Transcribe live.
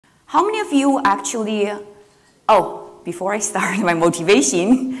How many of you actually, before I start my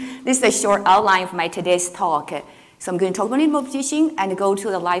motivation, this is a short outline of my today's talk. So I'm going to talk about motivation and go to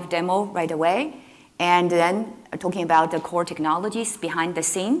the live demo right away. And then talking about the core technologies behind the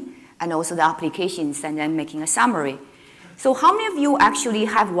scene and also the applications, and then making a summary. So how many of you actually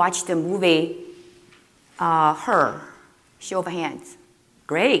have watched the movie Her? Show of hands.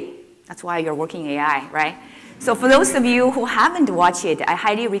 Great. That's why you're working AI, right? So for those of you who haven't watched it, I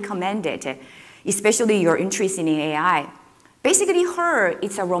highly recommend it, especially you're interested in AI. Basically, Her,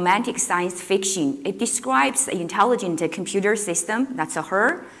 it's a romantic science fiction. It describes an intelligent computer system, that's a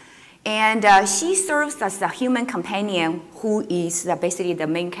Her, and she serves as a human companion who is basically the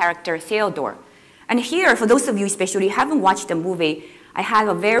main character, Theodore. And here, for those of you especially who haven't watched the movie, I have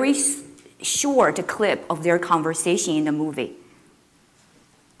a very short clip of their conversation in the movie.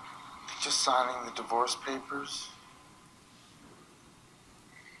 Just signing the divorce papers?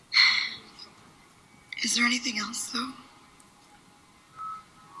 Is there anything else, though?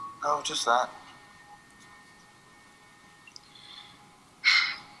 No, just that.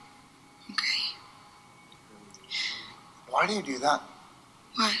 Okay. Why do you do that?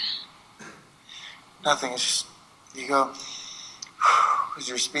 What? Nothing, it's just, you go, as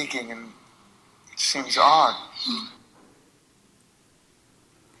you're speaking, and it seems odd.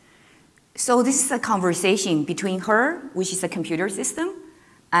 So this is a conversation between Her, which is a computer system,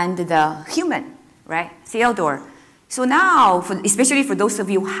 and the human, right, Theodore. So now, especially for those of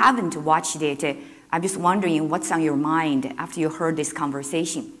you who haven't watched it, I'm just wondering what's on your mind after you heard this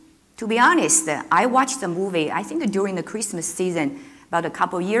conversation. To be honest, I watched the movie, I think during the Christmas season, about a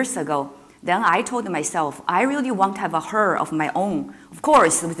couple years ago. Then I told myself, I really want to have a Her of my own. Of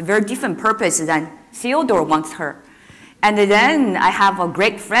course, with a very different purpose than Theodore wants her. And then I have a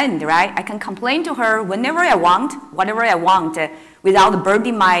great friend, right? I can complain to her whenever I want, whatever I want, without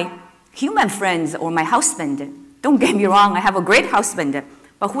burdening my human friends or my husband. Don't get me wrong, I have a great husband,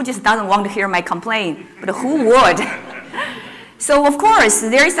 but who just doesn't want to hear my complaint? But who would? So of course,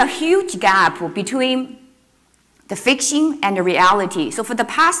 there is a huge gap between the fiction and the reality. So for the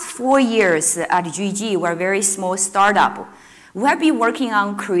past 4 years at GG, we're a very small startup. We have been working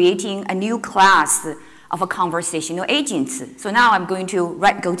on creating a new class of a conversational agents. So now I'm going to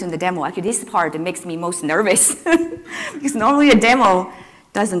go to the demo. Actually, this part makes me most nervous because normally a demo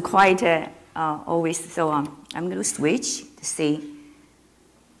doesn't quite always. So I'm going to switch to see.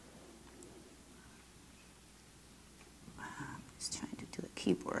 I'm just trying to do the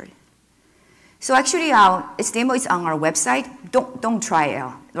keyboard. So actually, its demo is on our website. Don't try it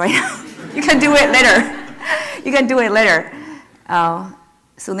right now. You can do it later. You can do it later.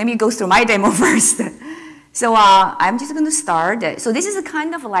 So let me go through my demo first. So I'm just going to start. So this is a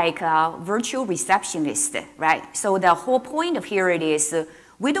kind of like a virtual receptionist, right? So the whole point of here it is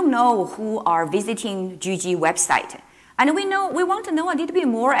we don't know who are visiting GG website. And we want to know a little bit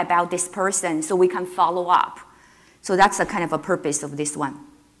more about this person so we can follow up. So that's a kind of a purpose of this one.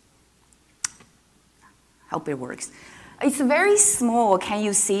 Hope it works. It's very small. Can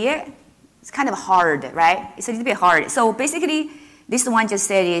you see it? It's kind of hard, right? It's a little bit hard. So basically, this one just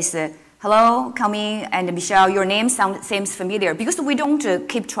said is, hello, Kami and Michelle, your name seems familiar. Because we don't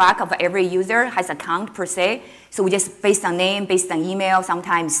keep track of every user has account per se. So we just based on name, based on email,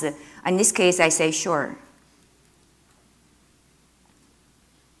 sometimes. In this case, I say, sure.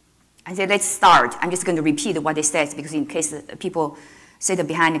 I say, let's start. I'm just going to repeat what it says because in case people sit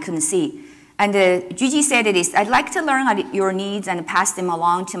behind and couldn't see. And Gigi said it is, I'd like to learn your needs and pass them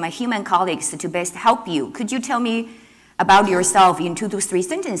along to my human colleagues to best help you. Could you tell me about yourself in 2 to 3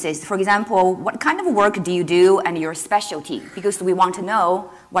 sentences? For example, what kind of work do you do and your specialty? Because we want to know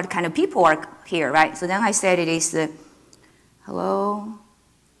what kind of people are here, right? So then I said it is, hello,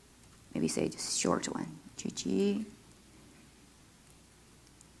 maybe say just short one, Gigi.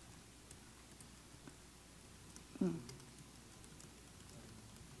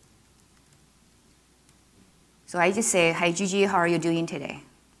 So I just say, hi Gigi, how are you doing today?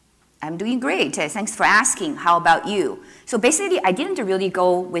 I'm doing great, thanks for asking, how about you? So basically, I didn't really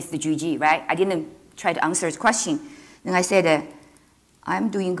go with the Gigi, right? I didn't try to answer his question. Then I said, I'm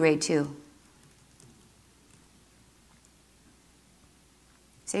doing great too.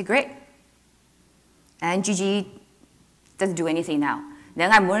 Say, great. And Gigi doesn't do anything now.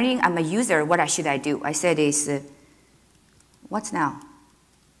 Then I'm learning, I'm a user, what should I do? I said is, what's now?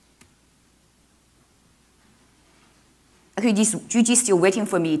 Okay, Gigi still waiting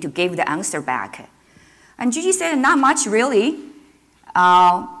for me to give the answer back. And Gigi said, not much really.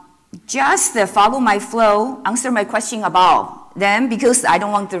 Just follow my flow, answer my question above. Then, because I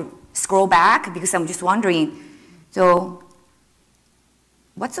don't want to scroll back, because I'm just wondering, so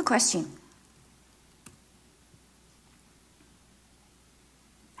What's the question?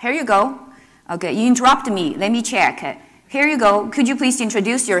 Here you go. Okay, you interrupted me. Let me check. Here you go. Could you please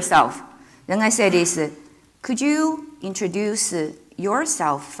introduce yourself? Then I said is, could you introduce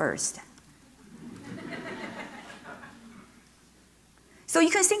yourself first? So you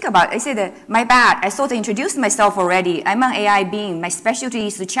can think about it. I said, my bad. I thought I introduced myself already. I'm an AI being. My specialty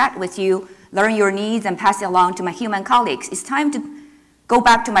is to chat with you, learn your needs, and pass it along to my human colleagues. It's time to go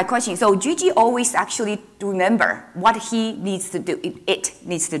back to my question. So Gigi always actually remember what he needs to do, it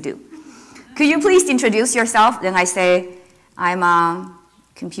needs to do. Could you please introduce yourself? Then I say, I'm a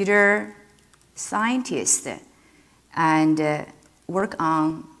computer scientist and work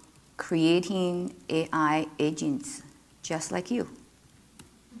on creating AI agents just like you.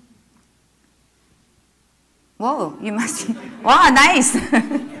 Whoa, you must, wow, nice.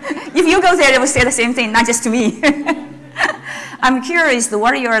 If you go there, they will say the same thing, not just to me. I'm curious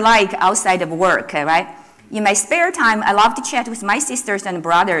what you're like outside of work, right? In my spare time, I love to chat with my sisters and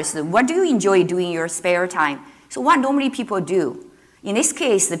brothers. What do you enjoy doing in your spare time? So what normally people do? In this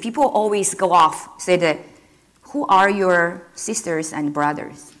case, the people always go off, say that, who are your sisters and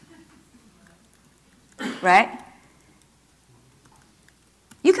brothers? Right?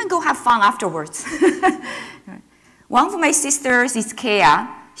 You can go have fun afterwards. One of my sisters is Kea.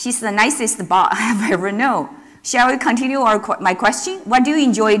 She's the nicest boss I have ever known. Shall we continue my question? What do you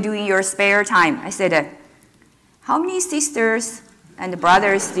enjoy doing in your spare time? I said, how many sisters and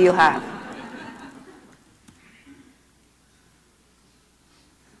brothers do you have?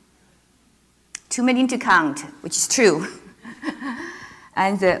 Too many to count, which is true.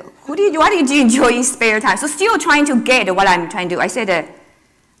 And what do you enjoy in spare time? So still trying to get what I'm trying to do. I said,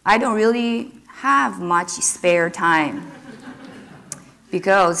 I don't really have much spare time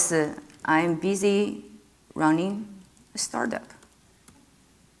because I'm busy running a startup.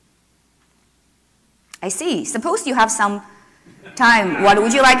 I see. Suppose you have some time. What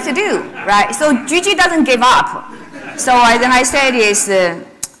would you like to do, right? So Gigi doesn't give up. So then I said is,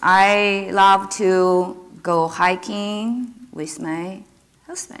 I love to go hiking with my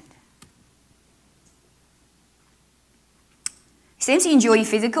husband. Seems you enjoy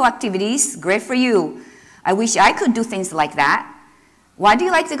physical activities. Great for you. I wish I could do things like that. Why do you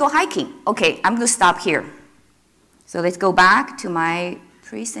like to go hiking? Okay, I'm going to stop here. So let's go back to my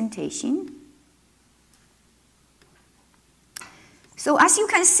presentation. So as you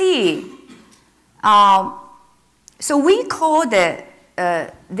can see, so we call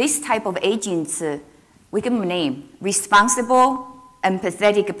this type of agents, we give them a name, responsible,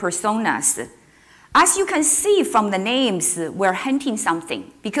 empathetic personas. As you can see from the names, we're hinting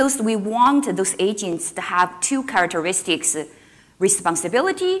something because we want those agents to have two characteristics,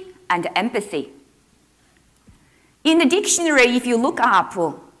 responsibility and empathy. In the dictionary, if you look up,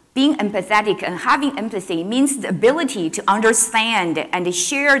 being empathetic and having empathy means the ability to understand and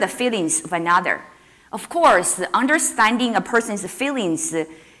share the feelings of another. Of course, understanding a person's feelings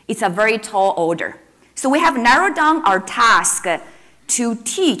is a very tall order. So we have narrowed down our task to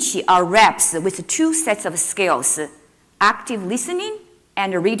teach our reps with two sets of skills, active listening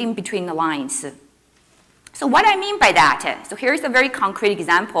and reading between the lines. So what I mean by that, so here's a very concrete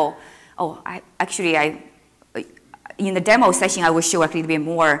example. In the demo session, I will show a little bit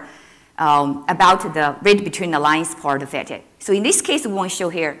more about the read between the lines part of it. So in this case, we won't show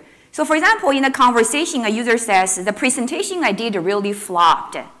here. So for example, in a conversation, a user says, the presentation I did really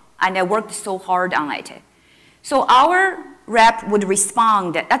flopped, and I worked so hard on it. So our rep would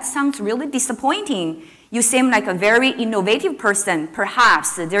respond, that sounds really disappointing. You seem like a very innovative person.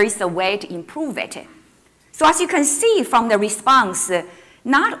 Perhaps there is a way to improve it. So as you can see from the response,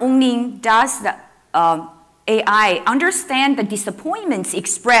 not only does the AI understand the disappointments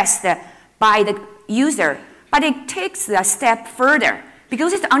expressed by the user, but it takes a step further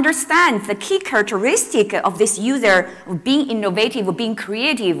because it understands the key characteristic of this user of being innovative, of being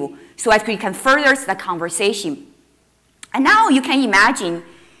creative, so that we can further the conversation. And now you can imagine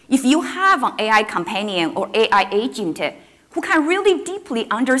if you have an AI companion or AI agent who can really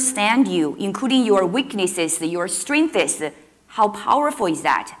deeply understand you, including your weaknesses, your strengths, how powerful is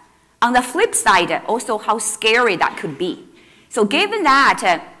that? On the flip side, also how scary that could be. So given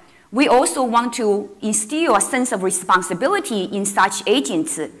that, we also want to instill a sense of responsibility in such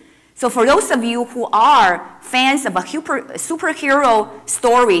agents. So for those of you who are fans of superhero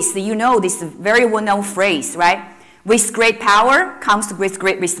stories, you know this very well-known phrase, right? With great power comes with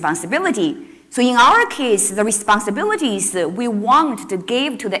great responsibility. So in our case, the responsibilities we want to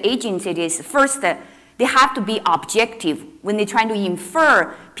give to the agents is first, they have to be objective when they're trying to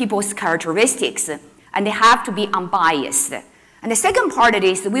infer people's characteristics, and they have to be unbiased. And the second part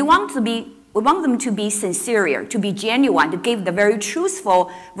is we want them to be sincere, to be genuine, to give the very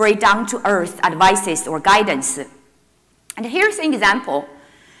truthful, very down-to-earth advices or guidance. And here's an example.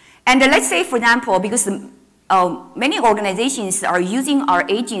 And let's say, for example, because many organizations are using our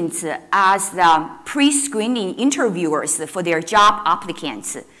agents as the pre-screening interviewers for their job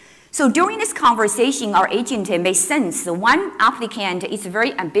applicants. So during this conversation, our agent may sense one applicant is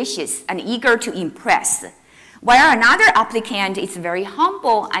very ambitious and eager to impress, while another applicant is very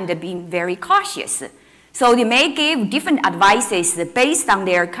humble and being very cautious. So they may give different advices based on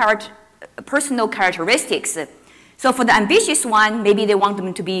their personal characteristics. So for the ambitious one, maybe they want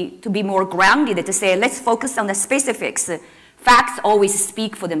them to be more grounded, to say, let's focus on the specifics. Facts always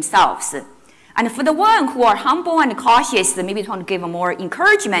speak for themselves. And for the one who are humble and cautious, maybe they want to give more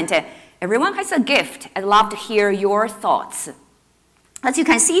encouragement. Everyone has a gift. I'd love to hear your thoughts. As you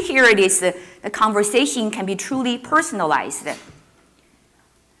can see here, it is the conversation can be truly personalized.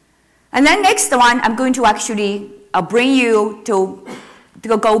 And then next one, I'm going to actually bring you to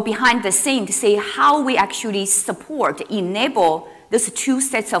go behind the scene to see how we actually support, enable those two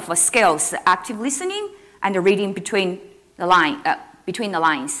sets of skills, active listening and reading between the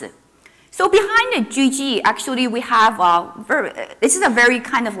lines. So behind the GG, actually we have, this is a very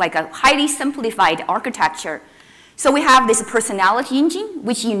kind of like a highly simplified architecture. So we have this personality engine,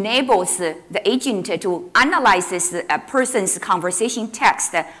 which enables the agent to analyze a person's conversation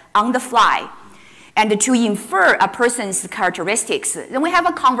text on the fly and to infer a person's characteristics. Then we have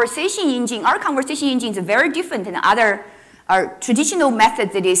a conversation engine. Our conversation engine is very different than other traditional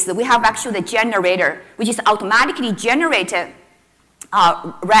methods. It is we have actually the generator, which is automatically generate rep,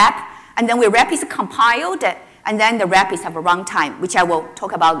 and then rep is compiled, and then the rep is of a runtime, which I will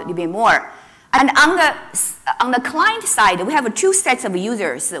talk about a little bit more. And on the client side, we have two sets of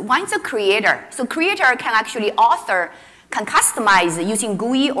users. One is a creator. So creator can actually can customize using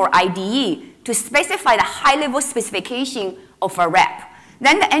GUI or IDE to specify the high-level specification of a rep.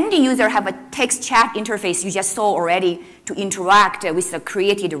 Then the end user have a text chat interface you just saw already to interact with the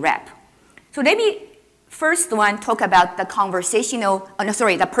created rep. So let me first one talk about the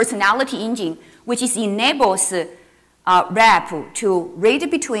the personality engine, which enables rep to read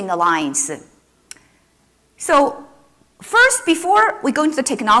between the lines. So first, before we go into the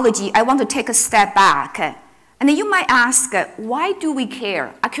technology, I want to take a step back. And then you might ask, why do we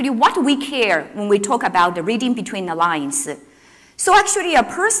care? Actually, what do we care when we talk about the reading between the lines? So actually, a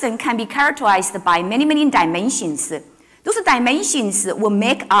person can be characterized by many, many dimensions. Those dimensions will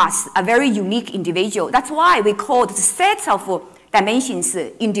make us a very unique individual. That's why we call the sets of dimensions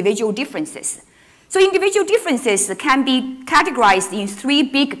individual differences. So individual differences can be categorized in three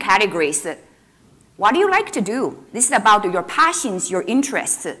big categories. What do you like to do? This is about your passions, your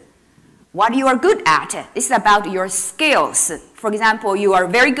interests. What you are good at. This is about your skills. For example, you are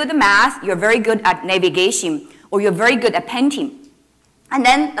very good at math, you're very good at navigation, or you're very good at painting. And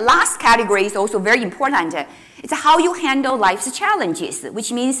then the last category is also very important. It's how you handle life's challenges,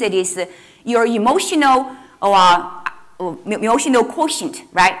 which means it is your emotional quotient,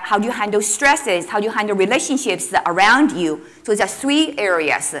 right? How do you handle stresses? How do you handle relationships around you? So there are three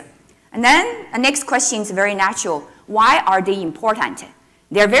areas. And then the next question is very natural. Why are they important?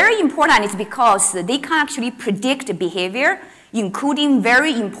 They're very important is because they can actually predict behavior, including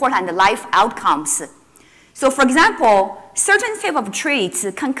very important life outcomes. So for example, certain type of traits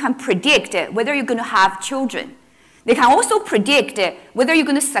can predict whether you're going to have children. They can also predict whether you're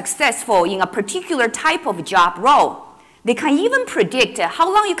going to be successful in a particular type of job role. They can even predict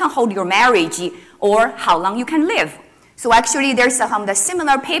how long you can hold your marriage or how long you can live. So actually, there's some of the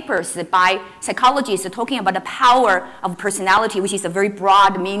similar papers by psychologists talking about the power of personality, which is a very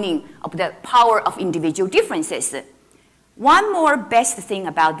broad meaning of the power of individual differences. One more best thing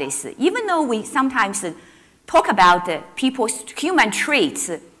about this, even though we sometimes talk about people's human traits,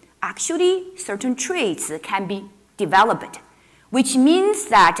 actually certain traits can be developed, which means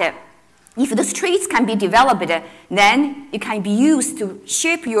that if those traits can be developed, then it can be used to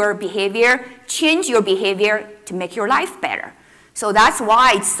shape your behavior, change your behavior to make your life better. So that's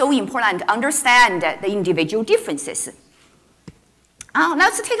why it's so important to understand the individual differences. Now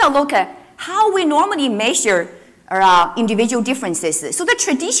let's take a look at how we normally measure our individual differences. So the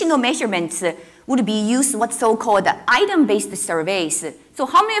traditional measurements would be used what's so-called item-based surveys. So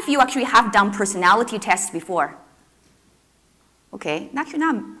how many of you actually have done personality tests before? Okay, actually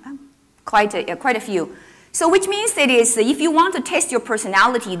not quite a few. So which means it is if you want to test your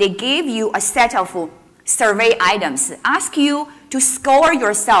personality, they gave you a set of survey items, ask you to score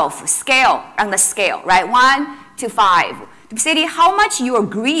yourself, scale on the scale, right? 1 to 5. To say how much you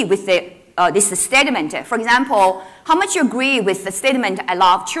agree with this statement. For example, how much you agree with the statement, I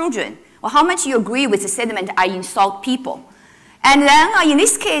love children, or how much you agree with the statement, I insult people. And then in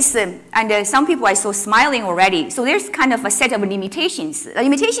this case, and some people I saw smiling already, so there's kind of a set of limitations. The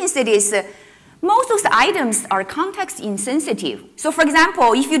limitations that is, most of the items are context insensitive. So for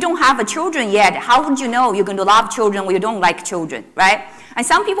example, if you don't have children yet, how would you know you're going to love children or you don't like children, right? And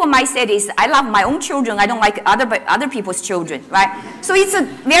some people might say this, I love my own children, I don't like other people's children, right? So it's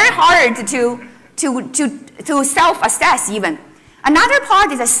very hard to self-assess even. Another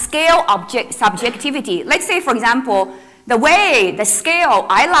part is a scale subjectivity. Let's say, for example, the scale,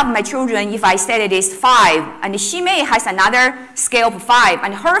 I love my children, if I said it is 5, and she may has another scale of 5,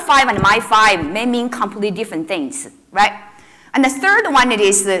 and her 5 and my 5 may mean completely different things, right? And the third one, it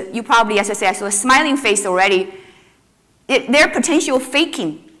is, you probably, as I said, I saw a smiling face already, their potential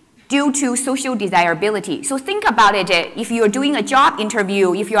faking due to social desirability. So think about it, if you're doing a job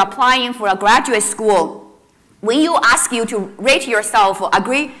interview, if you're applying for a graduate school, when you ask you to rate yourself,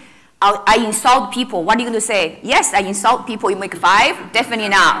 agree, I insult people, what are you going to say? Yes, I insult people, you make 5? Definitely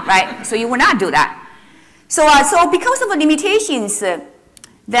not, right? So you will not do that. So because of the limitations,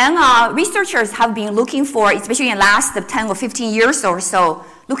 then researchers have been looking for, especially in the last 10 or 15 years or so,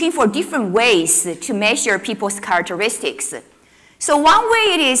 looking for different ways to measure people's characteristics. So one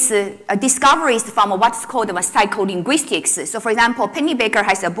way it is discoveries from what's called psycholinguistics. So for example, Pennebaker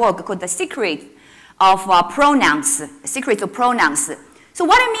has a book called The Secret of Pronouns, Secrets of Pronouns. So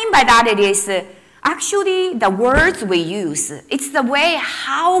what I mean by that, it is actually the words we use. It's the way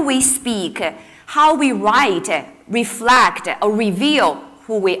how we speak, how we write, reflect, or reveal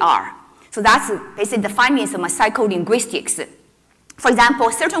who we are. So that's basically the findings of psycholinguistics. For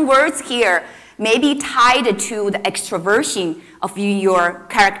example, certain words here may be tied to the extroversion of your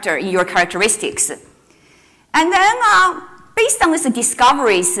character, your characteristics. And then based on these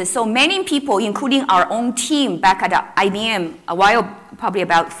discoveries, so many people, including our own team back at IBM a while, probably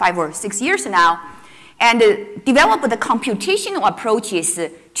about 5 or 6 years now, and developed the computational approaches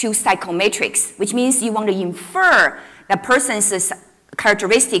to psychometrics, which means you want to infer the person's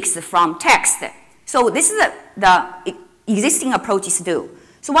characteristics from text. So this is the existing approaches do.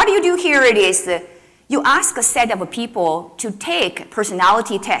 So what you do here it is, you ask a set of people to take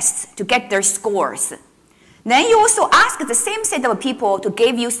personality tests to get their scores. Then you also ask the same set of people to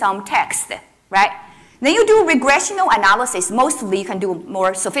give you some text, right? Then you do regressional analysis, mostly you can do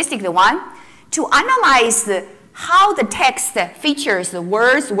more sophisticated one, to analyze how the text features,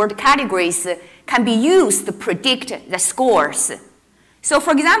 words, word categories can be used to predict the scores. So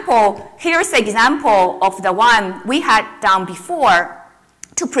for example, here's the example of the one we had done before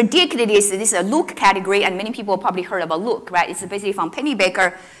to predict this is a look category, and many people probably heard about look, right? It's basically from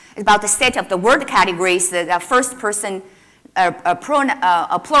Pennebaker. It's about the set of the word categories, the first person a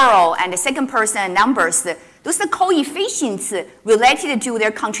plural and the second person numbers. Those are coefficients related to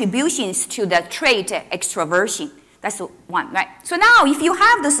their contributions to the trait extroversion. That's one, right? So now if you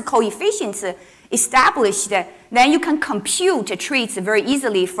have those coefficients established, then you can compute traits very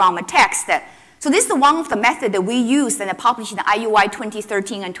easily from a text. So this is one of the methods that we used and published in IUI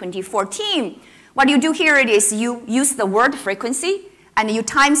 2013 and 2014. What you do here is you use the word frequency and you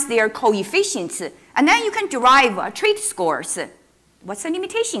times their coefficients, and then you can derive trait scores. What's the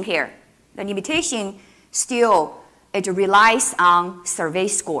limitation here? The limitation still, it relies on survey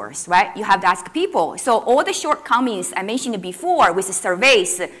scores, right? You have to ask people. So all the shortcomings I mentioned before with the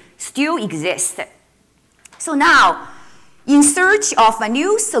surveys still exist. So now, in search of a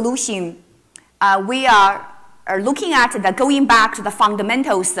new solution, we are looking at going back to the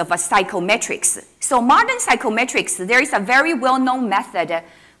fundamentals of psychometrics. So modern psychometrics, there is a very well-known method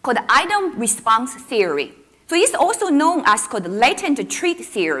called item response theory. So it's also known as called latent trait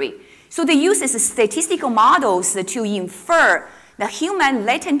theory. So they use statistical models to infer the human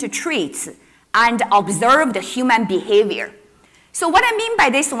latent traits and observe the human behavior. So what I mean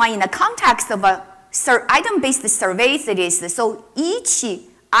by this one in the context of item-based surveys, it is, so each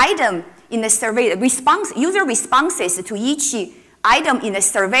item in the survey, user responses to each item in the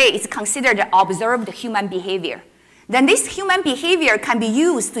survey is considered observed human behavior. Then this human behavior can be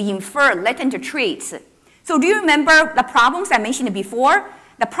used to infer latent traits. So do you remember the problems I mentioned before?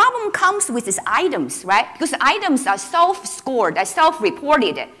 The problem comes with these items, right? Because items are self-scored, are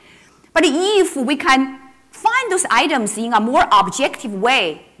self-reported. But if we can find those items in a more objective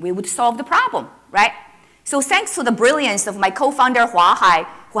way, we would solve the problem, right? So thanks to the brilliance of my co-founder Hua Hai,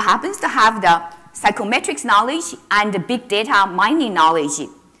 who happens to have the psychometrics knowledge and the big data mining knowledge.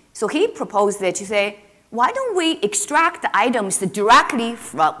 So he proposed to say, why don't we extract the items directly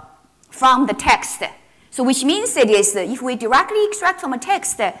from the text? So which means it is if we directly extract from a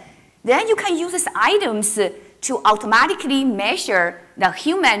text, then you can use these items to automatically measure the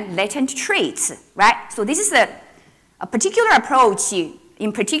human latent traits, right? So this is a particular approach.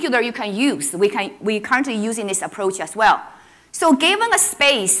 In particular, you can use. We're currently using this approach as well. So given a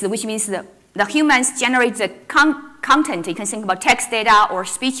space, which means the humans generate the content, you can think about text data or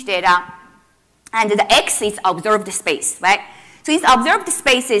speech data, and the X is observed space, right? So this observed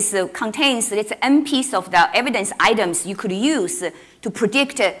spaces contains this n piece of the evidence items you could use to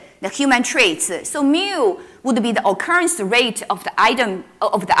predict the human traits. So mu would be the occurrence rate of the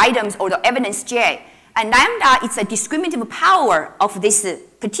items or the evidence J. And lambda is a discriminative power of this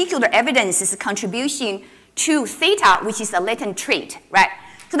particular evidence's contribution to theta, which is a latent trait, right?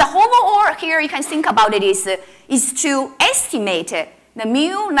 So the overall here you can think about it is to estimate the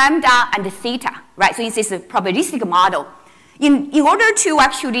mu, lambda, and theta, right? So it's this probabilistic model. In order to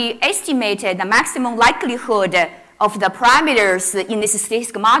actually estimate the maximum likelihood of the parameters in this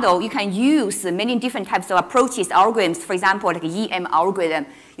statistical model, you can use many different types of approaches, algorithms. For example, like EM algorithm,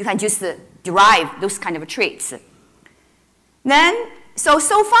 you can just derive those kind of traits. Then, so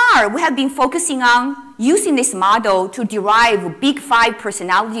far, we have been focusing on using this model to derive big 5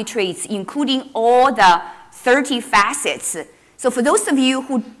 personality traits, including all the 30 facets. So for those of you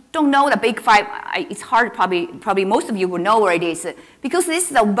who don't know the big 5, it's hard, probably most of you will know where it is, because this is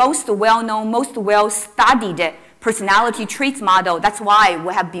the most well-known, most well-studied personality traits model. That's why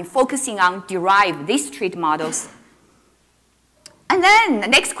we have been focusing on derive these trait models. And then the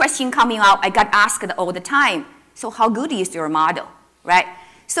next question coming out, I got asked all the time, so how good is your model, right?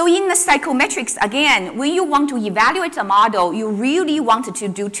 So in the psychometrics, again, when you want to evaluate a model, you really want to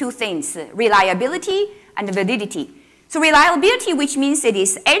do 2 things, reliability and validity. So reliability, which means it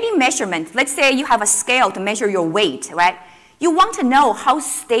is any measurement. Let's say you have a scale to measure your weight, right? You want to know how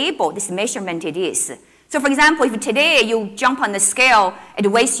stable this measurement it is. So for example, if today you jump on the scale,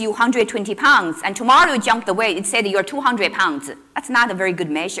 it weighs you 120 pounds, and tomorrow you jump the weight, it said you're 200 pounds. That's not a very good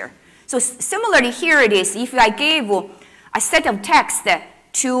measure. So similarly here it is, if I gave a set of text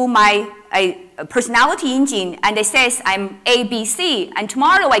to my personality engine, and it says I'm A, B, C, and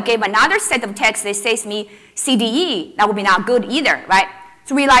tomorrow I gave another set of text that says me C, D, E, that would be not good either, right?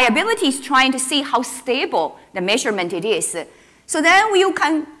 So reliability is trying to see how stable the measurement it is. So then you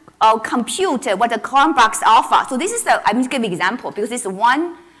can compute what the Cronbach's alpha. So this is I'm just giving an example because this is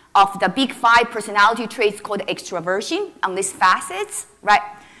one of the big 5 personality traits called extroversion on these facets, right?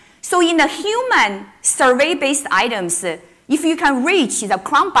 So in the human survey-based items, if you can reach the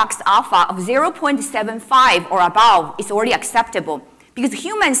Cronbach's alpha of 0.75 or above, it's already acceptable because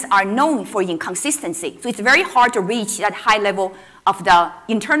humans are known for inconsistency. So it's very hard to reach that high level of the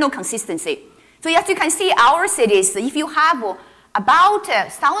internal consistency. So as you can see, ours it is, if you have about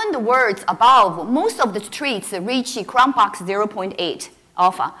 1,000 words above, most of the traits reach Cronbach's 0.8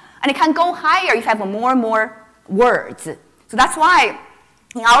 alpha. And it can go higher if you have more and more words. So that's why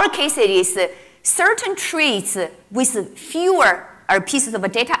in our case it is certain traits with fewer pieces of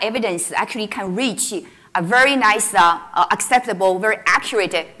data evidence actually can reach a very nice, acceptable, very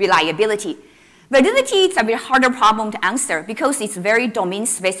accurate reliability. Validity is a very harder problem to answer because it's very domain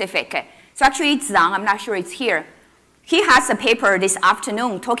specific. So actually Zhang, I'm not sure it's here, he has a paper this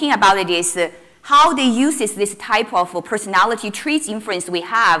afternoon talking about it is how they use this type of personality traits inference we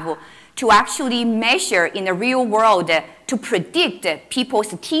have to actually measure in the real world to predict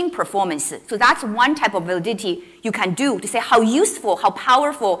people's team performance. So that's one type of validity you can do to say how useful, how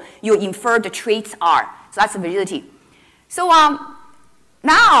powerful your inferred traits are. So that's validity. So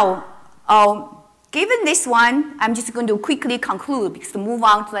now, given this one, I'm just going to quickly conclude because to move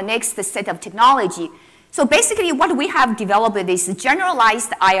on to the next set of technology. So basically what we have developed is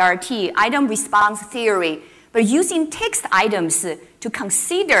generalized IRT, item response theory, but using text items to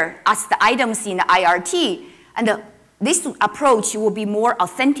consider as the items in the IRT. And this approach will be more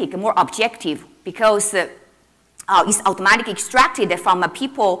authentic, more objective because it's automatically extracted from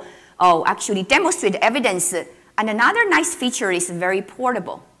people actually demonstrate evidence. And another nice feature is very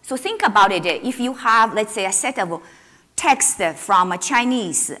portable. So think about it. If you have, let's say, a set of text from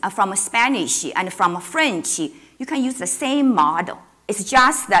Chinese, from Spanish, and from French, you can use the same model. It's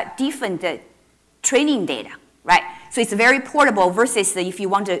just that different training data, right? So it's very portable versus if you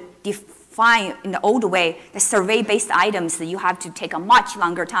want to define in the old way, the survey-based items, you have to take a much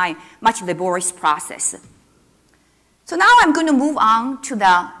longer time, much laborious process. So now I'm going to move on to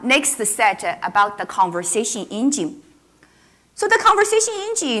the next set about the conversation engine. So the conversation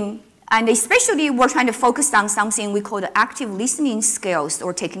engine, and especially we're trying to focus on something we call the active listening skills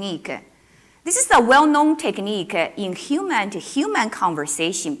or technique. This is a well-known technique in human-to-human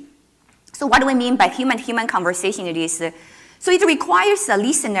conversation. So what do we mean by human-to-human conversation? It is, so it requires a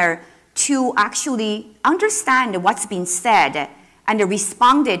listener to actually understand what's been said and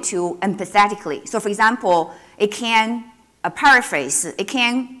respond to empathetically. So for example, it can paraphrase, it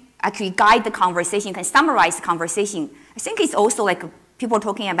can actually guide the conversation, can summarize the conversation. I think it's also like people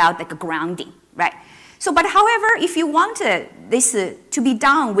talking about like a grounding, right? So, but however, if you want this to be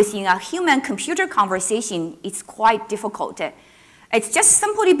done within a human-computer conversation, it's quite difficult. It's just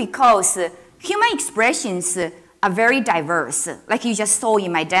simply because human expressions are very diverse, like you just saw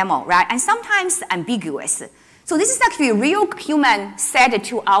in my demo, right? And sometimes ambiguous. So this is actually a real human said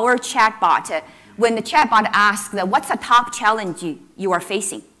to our chatbot when the chatbot asks, what's the top challenge you are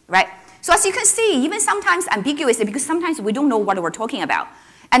facing, right? So as you can see, even sometimes ambiguous because sometimes we don't know what we're talking about.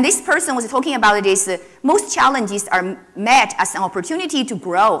 And this person was talking about this, most challenges are met as an opportunity to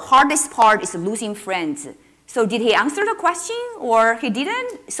grow. Hardest part is losing friends. So did he answer the question or he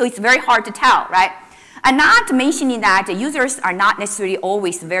didn't? So it's very hard to tell, right? And not mentioning that users are not necessarily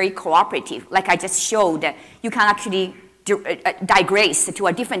always very cooperative. Like I just showed, you can actually digress to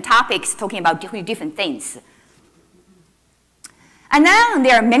a different topics talking about different things. And then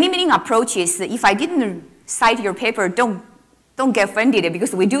there are many, many approaches. If I didn't cite your paper, don't get offended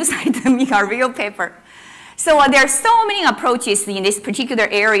because we do cite them in our real paper. So there are so many approaches in this particular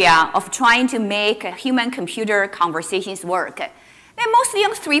area of trying to make human-computer conversations work. They're mostly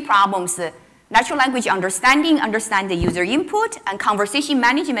on three problems. Natural language understanding, understand the user input, and conversation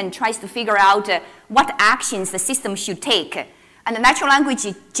management tries to figure out what actions the system should take. And the natural language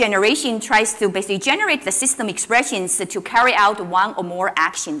generation tries to basically generate the system expressions to carry out one or more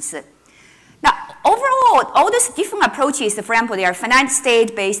actions. Now, overall, all these different approaches, for example, they are finite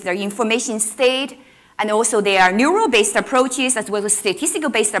state-based, they are information state, and also they are neural-based approaches as well as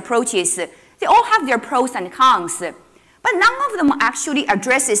statistical-based approaches. They all have their pros and cons, but none of them actually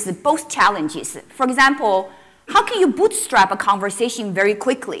addresses both challenges. For example, how can you bootstrap a conversation very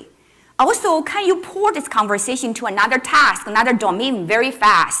quickly? Also, can you port this conversation to another task, another domain very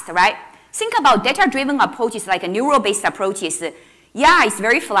fast, right? Think about data-driven approaches like neural-based approaches. Yeah, it's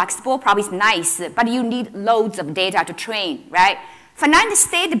very flexible, probably it's nice, but you need loads of data to train, right? Finite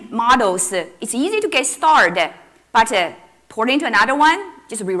state models, it's easy to get started, but port into another one,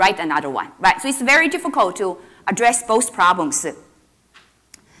 just rewrite another one, right? So it's very difficult to address both problems.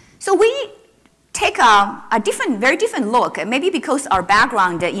 So we take a very different look, maybe because our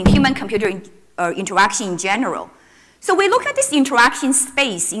background in human-computer interaction in general. So we look at this interaction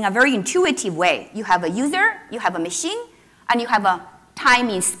space in a very intuitive way. You have a user, you have a machine, and you have a time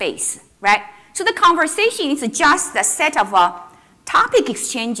in space, right? So the conversation is just a set of topic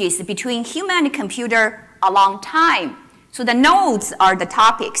exchanges between human and computer along time. So the nodes are the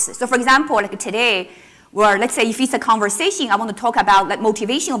topics. So for example, like today, where let's say if it's a conversation, I want to talk about like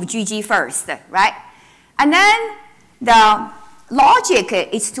motivation of GG first, right? And then the logic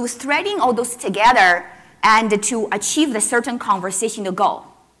is to threading all those together and to achieve the certain conversational goal,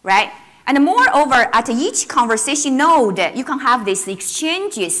 right? And moreover, at each conversation node, you can have these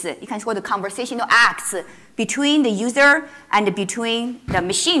exchanges, you can call the conversational acts between the user and between the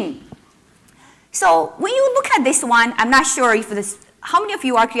machine. So when you look at this one, I'm not sure if this, how many of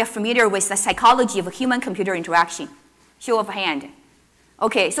you are familiar with the psychology of human-computer interaction? Show of hand.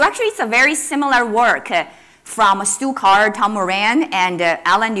 Okay, so actually it's a very similar work from Stu Carr, Tom Moran, and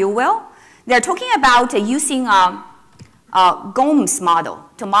Alan Newell. They're talking about using Gomes model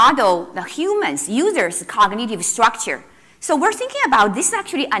to model the users' cognitive structure. So we're thinking about this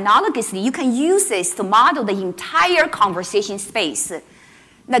actually analogously. You can use this to model the entire conversation space.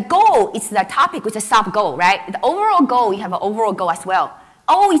 The goal is the topic with a sub-goal, right? The overall goal, you have an overall goal as well.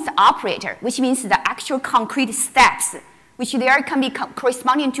 O is the operator, which means the actual concrete steps, which there can be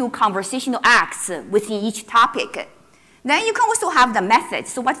corresponding to conversational acts within each topic. Then you can also have the method.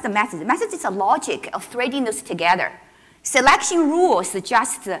 So what's the method? The method is a logic of threading those together. Selection rules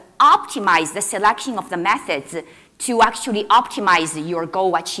just optimize the selection of the methods to actually optimize your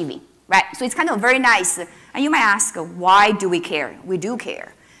goal achieving, right? So it's kind of very nice. And you might ask, why do we care? We do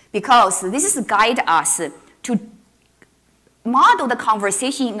care. Because this is guide us to model the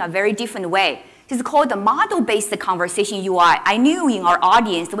conversation in a very different way. This is called the model-based conversation UI. I knew in our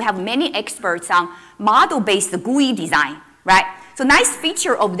audience we have many experts on model-based GUI design, right? So nice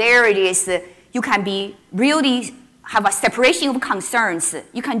feature of there it is you can be really have a separation of concerns.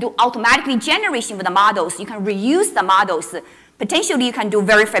 You can do automatically generation of the models. You can reuse the models. Potentially you can do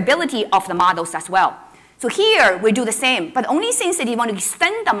verifiability of the models as well. So here we do the same, but only since you want to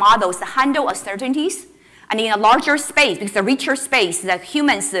extend the models to handle uncertainties, and in a larger space, because the richer space, the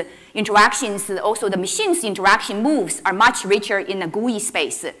humans' interactions, also the machine's interaction moves are much richer in the GUI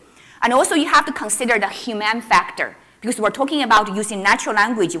space. And also you have to consider the human factor. because we're talking about using natural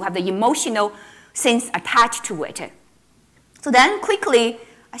language. You have the emotional sense attached to it. So then quickly,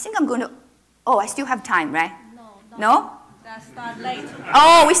 I think I'm going to, oh, I still have time, right? No? That start late.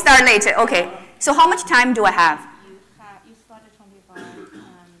 Oh, we start later. Okay. So how much time do I have? You started 25 and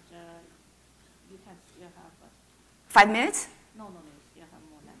you can still have 5 minutes? no, you still have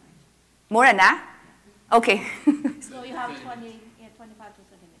more than that. More than that? Okay. So you have 25 to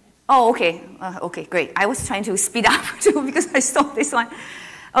 30 minutes. Oh, okay. Okay, great. I was trying to speed up too because I saw this one.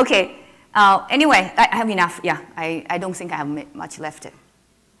 Okay. Anyway, I have enough. Yeah, I don't think I have much left.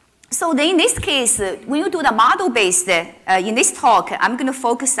 So then in this case, when you do the model-based, in this talk, I'm going to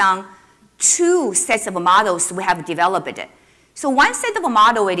focus on 2 sets of models we have developed. So one set of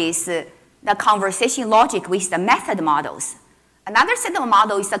model, it is the conversation logic with the method models. Another set of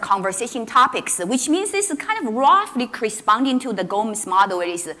model is the conversation topics, which means this is kind of roughly corresponding to the Gomes model. It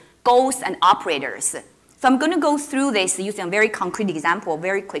is goals and operators. So I'm going to go through this using a very concrete example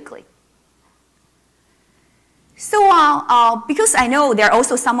very quickly. So because I know there are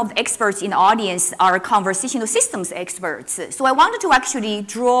also some of the experts in the audience are conversational systems experts, so I wanted to actually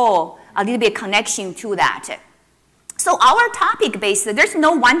draw a little bit of connection to that. So our topic-based, there's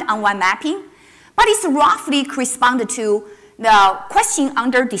no one-on-one mapping, but it's roughly corresponded to the question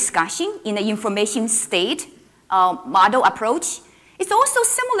under discussion in the information state model approach. It's also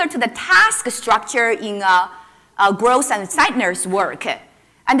similar to the task structure in Gross and Seidner's work.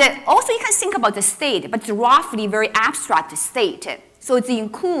 And then also you can think about the state, but it's roughly very abstract state. So it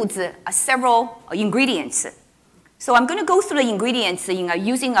includes several ingredients. So I'm going to go through the ingredients in,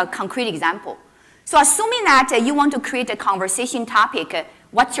 using a concrete example. So assuming that you want to create a conversation topic,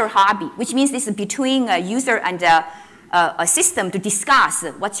 what's your hobby? Which means this is between a user and a system to discuss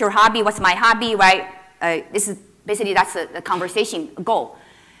what's your hobby, what's my hobby, right? This is basically that's the conversation goal.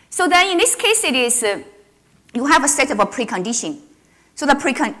 So then in this case it is, you have a set of a precondition. So the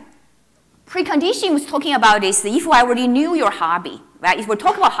precondition was talking about is if I already knew your hobby, right? If we're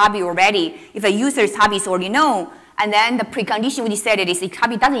talking about hobby already, if a user's hobby is already known, and then the precondition we said it is if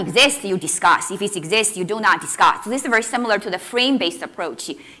hobby doesn't exist, you discuss. If it exists, you do not discuss. So this is very similar to the frame-based approach.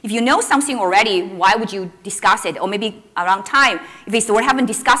 If you know something already, why would you discuss it? Or maybe around time. If it's, we haven't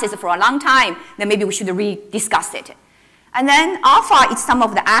discussed it for a long time, then maybe we should re-discuss it. And then alpha is some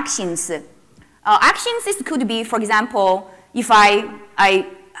of the actions. Actions, this could be, for example, if I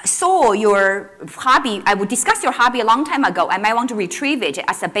saw your hobby, I would discuss your hobby a long time ago. I might want to retrieve it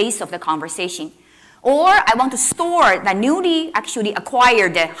as a base of the conversation. Or I want to store the newly actually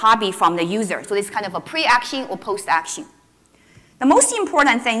acquired hobby from the user. So it's kind of a pre-action or post-action. The most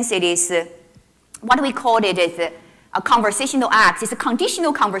important thing it is, what we call it is a conversational acts. It's a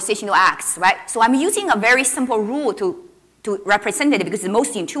conditional conversational acts, right? So I'm using a very simple rule to represent it because it's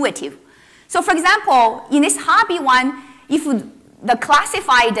most intuitive. So for example, in this hobby one, if the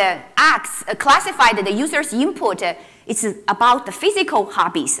classified acts, classified the user's input, it's about the physical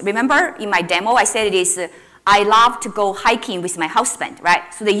hobbies. Remember in my demo, I said it is, I love to go hiking with my husband,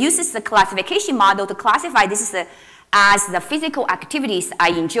 right? So they use the classification model to classify this as the physical activities I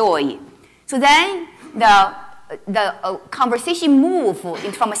enjoy. So then the conversation move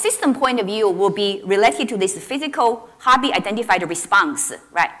from a system point of view will be related to this physical hobby identified response,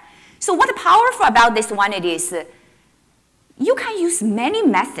 right? So what's powerful about this one it is, you can use many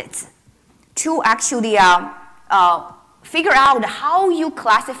methods to actually figure out how you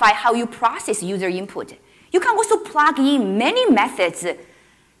classify, how you process user input. You can also plug in many methods,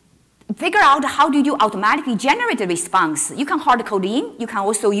 figure out how do you automatically generate the response. You can hard code in. You can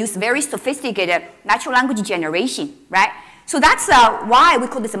also use very sophisticated natural language generation, right? So that's why we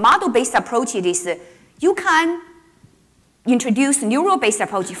call this a model-based approach. It is you can introduce neural-based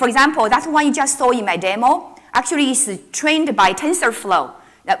approach. For example, that's one you just saw in my demo. Actually, it's trained by TensorFlow,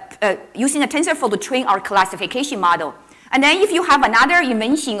 using a TensorFlow to train our classification model. And then if you have another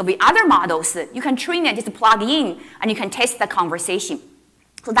invention of the other models, you can train it, just plug in, and you can test the conversation.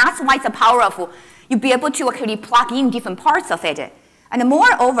 So that's why it's powerful. You'll be able to actually plug in different parts of it. And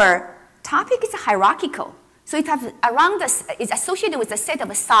moreover, topic is hierarchical. So it has it's associated with a set of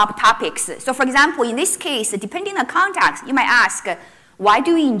subtopics. So for example, in this case, depending on context, you might ask, why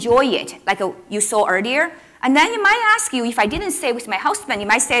do you enjoy it? Like you saw earlier. And then you might ask you, if I didn't say with my husband, you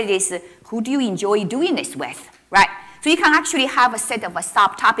might say this, who do you enjoy doing this with, right? So you can actually have a set of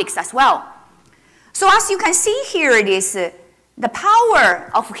subtopics as well. So as you can see here, it is the power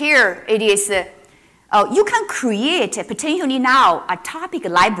of here, it is you can create potentially now a topic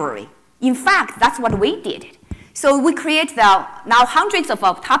library. In fact, that's what we did. So we create now hundreds of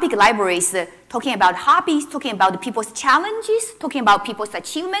topic libraries talking about hobbies, talking about people's challenges, talking about people's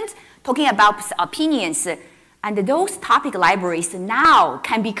achievements, talking about opinions. And those topic libraries now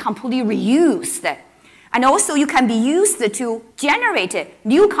can be completely reused. And also you can be used to generate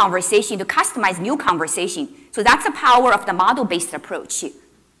new conversation, to customize new conversation. So that's the power of the model-based approach.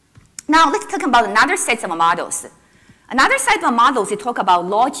 Now let's talk about another set of models. Another set of models, they talk about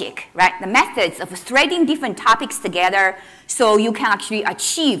logic, right? The methods of threading different topics together so you can actually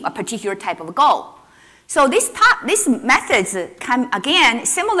achieve a particular type of goal. So these methods can, again,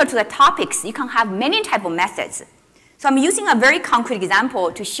 similar to the topics, you can have many type of methods. So I'm using a very concrete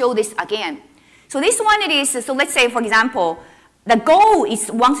example to show this again. So this one it is, so let's say, for example, the goal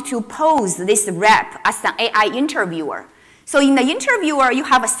is want to pose this rep as an AI interviewer. So in the interviewer, you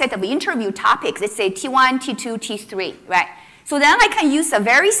have a set of interview topics, let's say T1, T2, T3, right? So then I can use a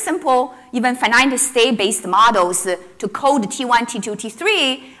very simple, even finite state-based models to code T1, T2,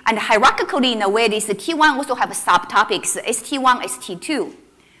 T3, and hierarchically in a way this T1 also have subtopics, ST1, ST2.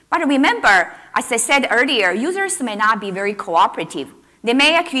 But remember, as I said earlier, users may not be very cooperative. They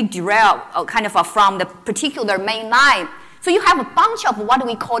may actually derail from the particular main line. So you have a bunch of what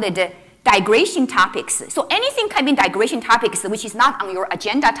we call it digression topics. So anything can be digression topics which is not on your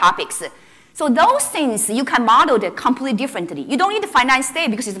agenda topics. So those things you can model it completely differently. You don't need the finite state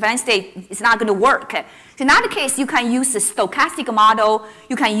because the finite state is not going to work. So in that case, you can use a stochastic model.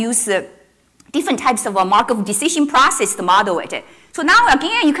 You can use different types of a Markov decision process to model it. So now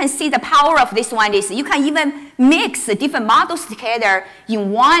again, you can see the power of this one is you can even mix different models together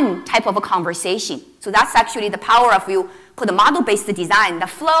in one type of a conversation. So that's actually the power of you put a model-based design. The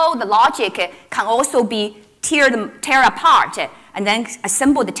flow, the logic can also be tear apart and then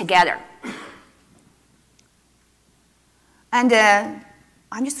assembled together. And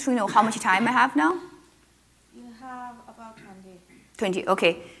I'm just trying to know how much time I have now. You have about 20. 20,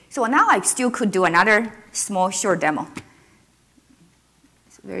 okay. So now I still could do another small short demo.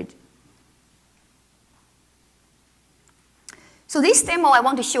 So this demo I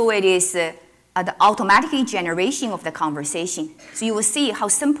want to show it is the automatic generation of the conversation. So you will see how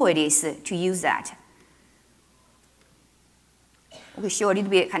simple it is to use that. We show a little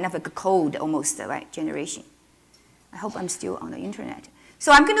bit kind of like a code almost, right, generation. I hope I'm still on the internet.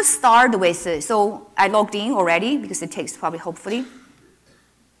 So I'm going to start with, so I logged in already because it takes probably, hopefully.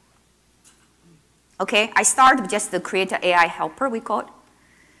 Okay, I start with just to create an AI helper, we call it.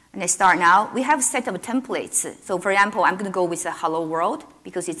 And I start now. We have a set of templates. So for example, I'm going to go with a hello world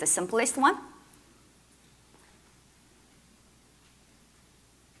because it's the simplest one.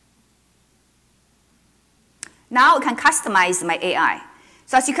 Now I can customize my AI.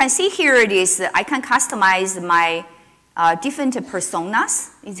 So as you can see here it is, I can customize my different personas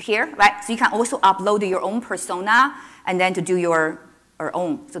is here, right? So you can also upload your own persona and then to do your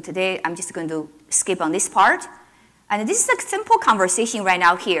own. So today I'm just going to skip on this part. And this is a simple conversation right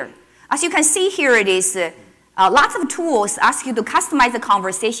now here. As you can see here it is, lots of tools ask you to customize the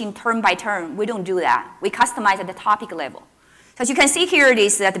conversation turn by turn. We don't do that. We customize at the topic level. So as you can see here it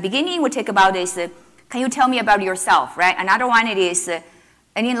is, at the beginning we talk about this, can you tell me about yourself, right? Another one it is,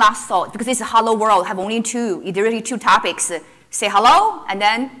 any last thought, because it's a hello world, have only iterative two topics. Say hello, and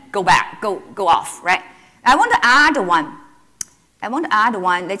then go back, go off, right? I want to add one.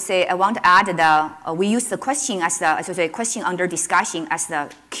 Let's say I want to add the, we use the question as the, question under discussion as the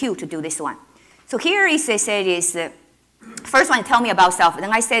cue to do this one. So here is, I said is, first one, tell me about self.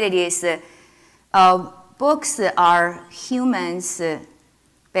 Then I said it is, books are humans'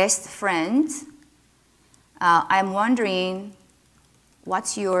 best friends. I'm wondering,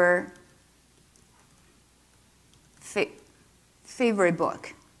 what's your favorite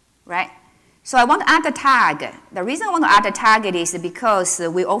book, right? So I want to add a tag. The reason I want to add a tag is because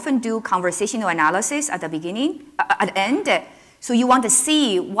we often do conversational analysis at the beginning, at the end. So you want to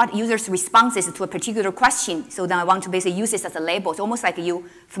see what users' responses to a particular question. So then I want to basically use this as a label. It's almost like you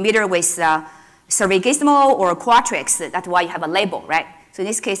familiar with Survey Gizmo or Qualtrics. That's why you have a label, right? So in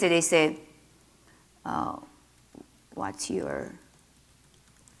this case, it is a, what's your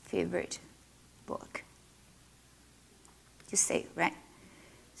favorite book? Just say, right?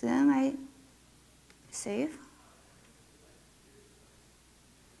 So then I save.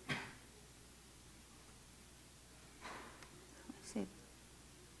 Save.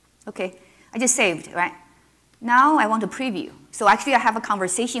 Okay, I just saved, right? Now I want to preview. So actually I have a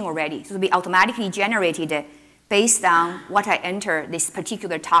conversation already. So it'll be automatically generated based on what I enter this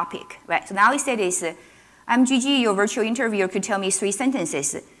particular topic, right? So now it said is, I'm Gigi, your virtual interviewer, could tell me 3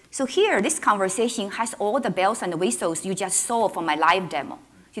 sentences. So here, this conversation has all the bells and the whistles you just saw from my live demo.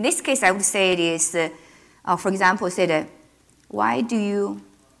 In this case, I would say it is, for example, say why do you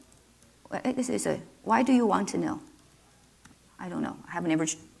want to know? I don't know. I have never,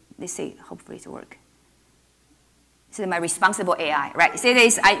 let's say, hopefully it will work. This is my responsible AI, right? Say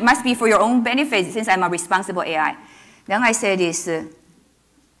this, it must be for your own benefit since I'm a responsible AI. Then I say this,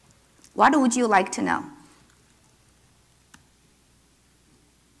 what would you like to know?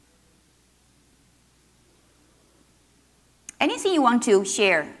 Anything you want to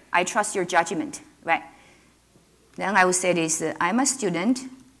share, I trust your judgment, right? Then I would say this, I'm a student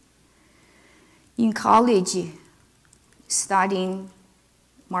in college studying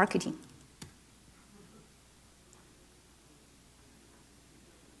marketing.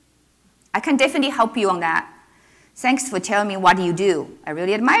 I can definitely help you on that. Thanks for telling me what you do. I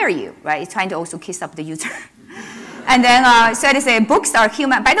really admire you, right? It's trying to also kiss up the user. And then so to say, books are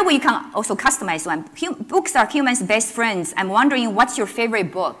human. By the way, you can also customize one. Books are humans' best friends. I'm wondering, what's your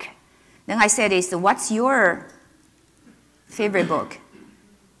favorite book? Then I said, what's your favorite book?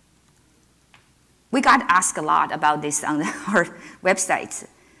 We got asked a lot about this on our websites.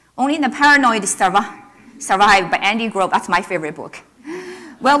 Only the Paranoid Survive by Andy Grove. That's my favorite book.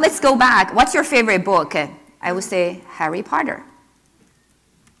 Well, let's go back. What's your favorite book? I would say Harry Potter.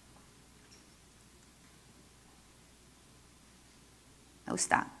 Oh,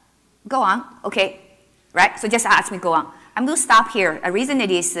 stop. Go on. Okay. Right? So just ask me, go on. I'm going to stop here. The reason it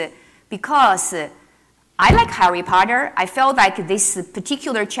is because I like Harry Potter. I felt like this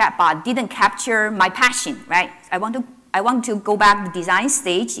particular chatbot didn't capture my passion, right? I want to go back to the design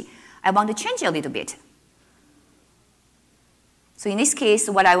stage. I want to change a little bit. So in this case,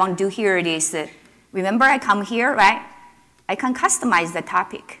 what I want to do here is, remember I come here, right? I can customize the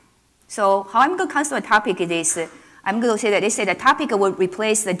topic. So how I'm going to customize the topic is, I'm going to say that they say the topic will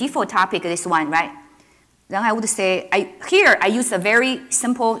replace the default topic, this one, right? Then I would say, here I use a very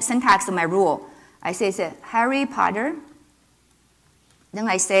simple syntax of my rule. I say Harry Potter. Then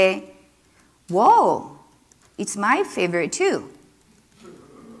I say, whoa, it's my favorite too.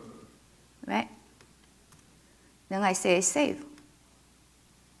 Right? Then I say save.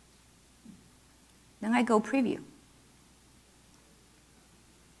 Then I go preview.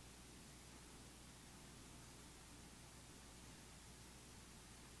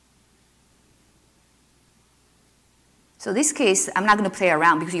 So this case, I'm not going to play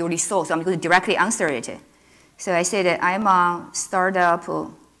around because you already saw, so I'm going to directly answer it. So I say that I'm a startup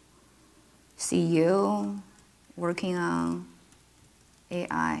CEO working on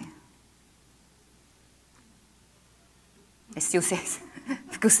AI. It still says,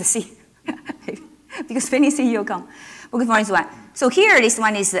 because the C. Because many CEO come. Okay, for this one. So here, this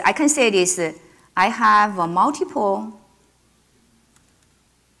one is, I can say this, I have multiple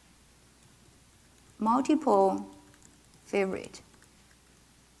favorite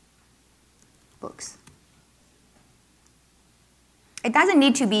books. It doesn't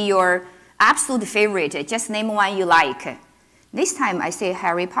need to be your absolute favorite, just name one you like. This time I say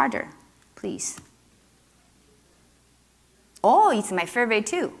Harry Potter, please. Oh, it's my favorite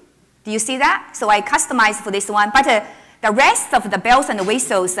too. Do you see that? So I customized for this one, but the rest of the bells and the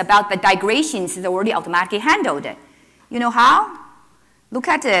whistles about the digressions is already automatically handled. You know how? Look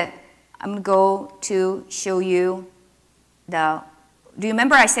at it. I'm going to go to show you the, do you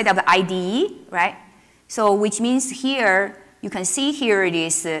remember I said of the IDE, right? So which means here, you can see here it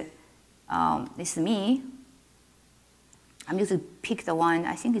is, this is me. I'm just going to pick the one,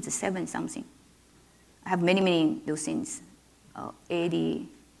 I think it's 7 something. I have many those things. 80,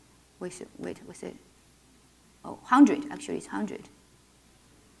 what's it? Oh, 100, actually it's 100.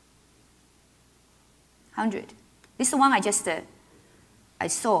 100. This is the one I just, I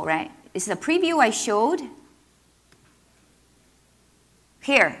saw, right? This is a preview I showed.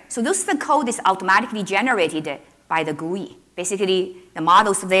 Here, so this is the code is automatically generated by the GUI. Basically, the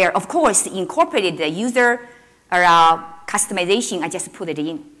models there, of course, incorporated the user or customization, I just put it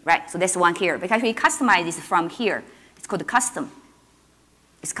in, right? So that's one here. Because we customize this from here. It's called custom.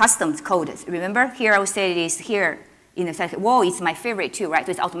 It's custom code. Remember, here I would say it is here in the second. Whoa, it's my favorite too, right? So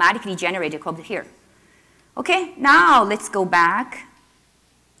it's automatically generated code here. Okay, now let's go back.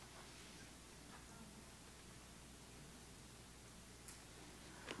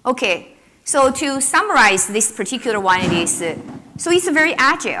 Okay, so to summarize this particular one, it is, so it's very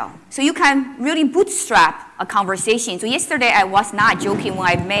agile. So you can really bootstrap a conversation. So yesterday I was not joking when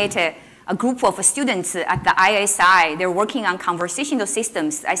I met a group of students at the ISI. They're working on conversational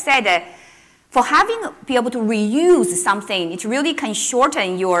systems. I said, for be able to reuse something, it really can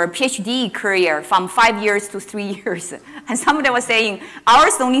shorten your PhD career from 5 years to 3 years. And somebody was saying,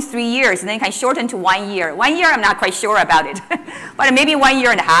 ours is only 3 years, and then it can shorten to 1 year. 1 year, I'm not quite sure about it, but maybe 1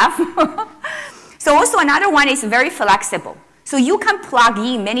 year and a half. So also another one is very flexible. So you can plug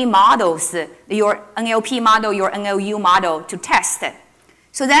in many models, your NLP model, your NLU model to test it.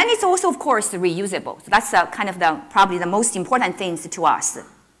 So then it's also, of course, reusable. So that's kind of probably the most important things to us.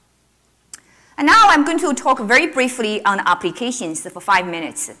 And now I'm going to talk very briefly on applications for 5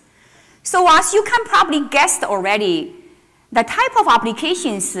 minutes. So as you can probably guess already, the type of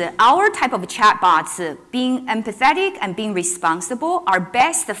applications, our type of chatbots, being empathetic and being responsible, are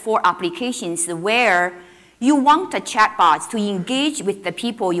best for applications where you want the chatbots to engage with the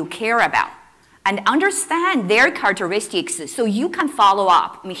people you care about and understand their characteristics so you can follow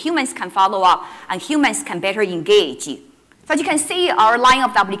up. I mean, humans can follow up and humans can better engage. So as you can see, our line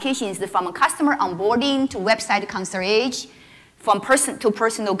of applications from customer onboarding to website concierge, from person to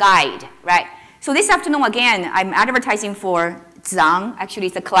personal guide, right? So this afternoon, again, I'm advertising for Zhang. Actually,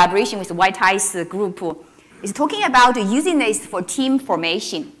 it's a collaboration with the White Ties group. It's talking about using this for team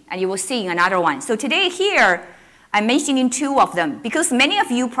formation, and you will see another one. So today here, I'm mentioning 2 of them because many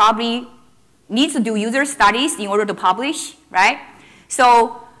of you probably need to do user studies in order to publish, right?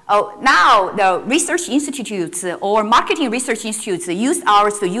 So now the research institutes or marketing research institutes use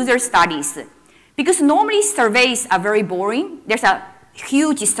ours to user studies because normally surveys are very boring. There's a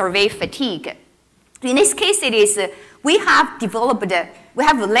huge survey fatigue. In this case, it is we have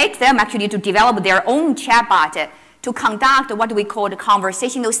let them actually to develop their own chatbot to conduct what we call the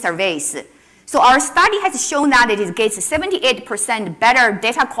conversational surveys. So our study has shown that it gets 78% better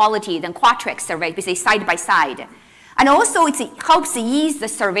data quality than Qualtrics survey, basically side by side. And also it helps ease the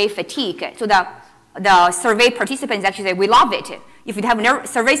survey fatigue. So the survey participants actually say, we love it. If you have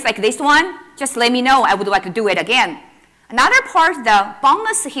surveys like this one, just let me know. I would like to do it again. Another part, the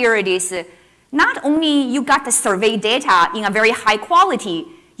bonus here it is, not only you got the survey data in a very high quality,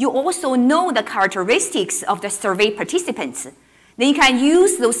 you also know the characteristics of the survey participants. Then you can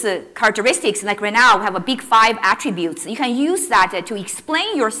use those characteristics, like right now we have a big 5 attributes. You can use that to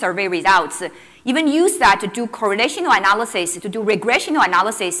explain your survey results. Even use that to do correlational analysis, to do regressional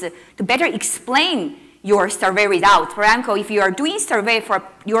analysis, to better explain your survey results. For example, if you are doing survey for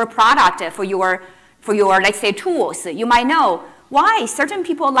your product, for your let's say tools, you might know why certain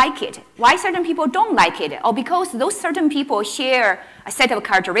people like it, why certain people don't like it, or because those certain people share a set of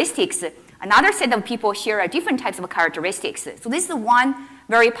characteristics, another set of people share a different types of characteristics. So this is one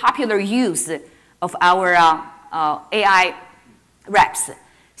very popular use of our AI reps.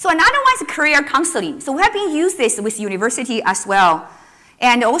 So another one is career counseling. So we have been using this with university as well,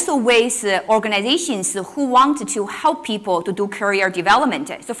 and also with organizations who want to help people to do career development.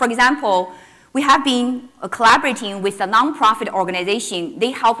 So for example, we have been collaborating with a nonprofit organization.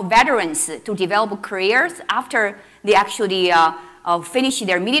 They help veterans to develop careers after they actually finish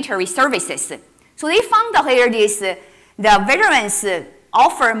their military services. So they found out here is the veterans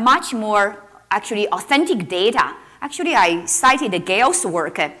offer much more actually authentic data. Actually, I cited Gail's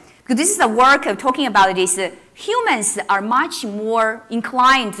work because this is a work of talking about this. Humans are much more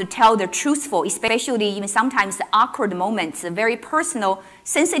inclined to tell the truthful, especially even sometimes awkward moments, very personal,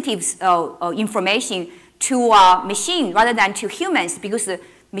 sensitive information to a machine rather than to humans because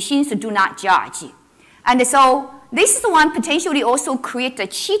machines do not judge. And so this is one potentially also create a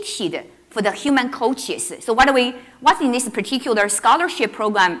cheat sheet for the human coaches. So what in this particular scholarship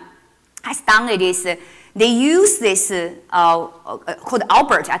program has done it is they use this called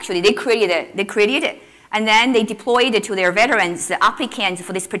Albert. Actually, they created it, and then they deployed it to their veterans applicants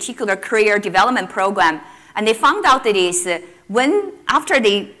for this particular career development program. And they found out that is when after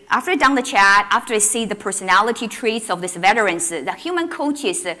they done the chat, after they see the personality traits of these veterans, the human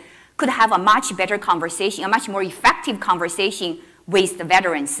coaches could have a much better conversation, a much more effective conversation with the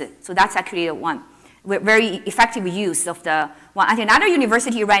veterans. So that's actually one very effective use of the one. And another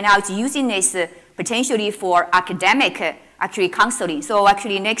university right now is using this potentially for academic actually counseling. So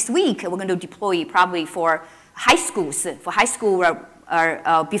actually next week we're going to deploy probably for high schools,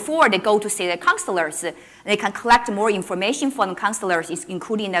 before they go to see the counselors, they can collect more information from the counselors,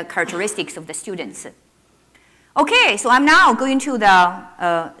 including the characteristics of the students. Okay, so I'm now going to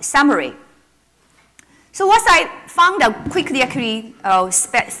the summary. So what I found out quickly actually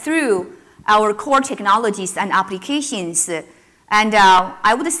sped through our core technologies and applications. And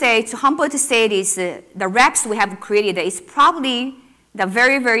I would say, it's humble to say this, the reps we have created is probably the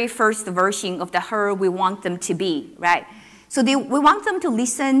very, very first version of the her we want them to be, right? So we want them to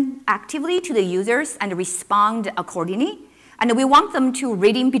listen actively to the users and respond accordingly. And we want them to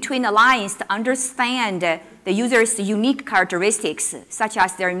read in between the lines to understand the user's unique characteristics, such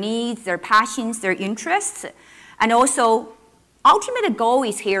as their needs, their passions, their interests. And also, ultimate goal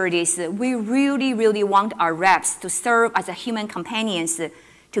is here it is, we really, really want our reps to serve as a human companions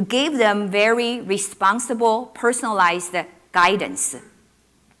to give them very responsible, personalized guidance.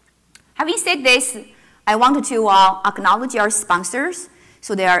 Having said this, I wanted to acknowledge our sponsors.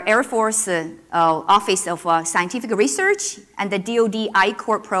 So there are Air Force Office of Scientific Research and the DoD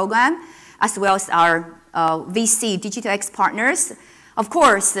I-Corps program, as well as our VC Digital X partners. Of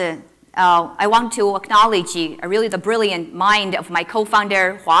course, I want to acknowledge really the brilliant mind of my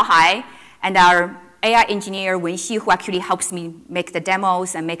co-founder, Hua Hai, and our AI engineer, Wenxi, who actually helps me make the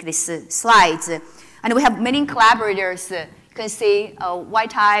demos and make these slides. And we have many collaborators. You can see Wai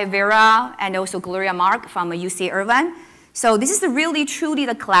Tai Vera and also Gloria Mark from UC Irvine. So this is really, truly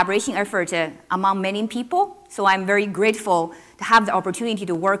the collaboration effort among many people. So I'm very grateful to have the opportunity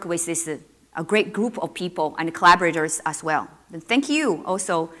to work with this a great group of people and collaborators as well. And thank you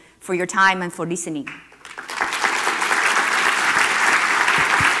also for your time and for listening.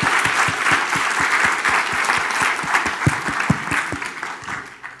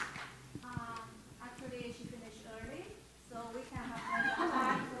 Actually, she finished early, so we can have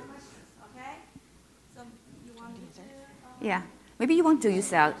time for questions, okay? So you want me to? Yeah, maybe you want to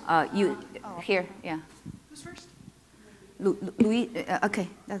use here, yeah. Who's first? Louis, okay,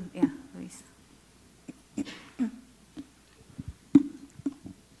 yeah, Louis.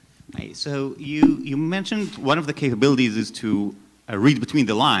 Hi, so you mentioned one of the capabilities is to read between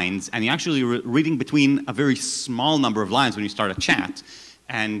the lines, and you're actually reading between a very small number of lines when you start a chat,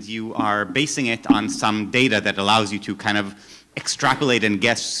 and you are basing it on some data that allows you to kind of extrapolate and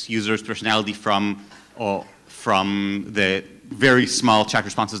guess users' personality from the very small chat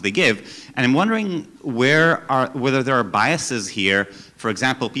responses they give. And I'm wondering whether there are biases here, for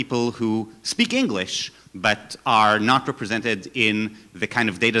example, people who speak English but are not represented in the kind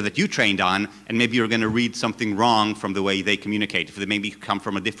of data that you trained on, and maybe you're going to read something wrong from the way they communicate, if they maybe come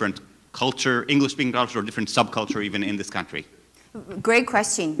from a different culture, English-speaking culture, or different subculture even in this country. Great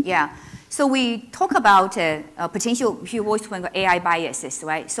question, yeah. So we talk about potential voice AI biases,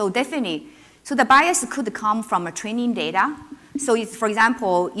 right? So definitely, so the bias could come from training data. So if, for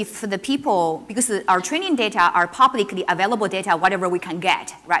example, if the people, because our training data are publicly available data, whatever we can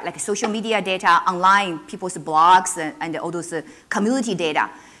get, right? Like social media data, online, people's blogs, and all those community data.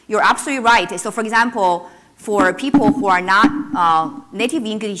 You're absolutely right. So for example, for people who are not native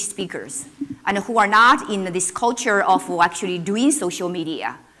English speakers and who are not in this culture of actually doing social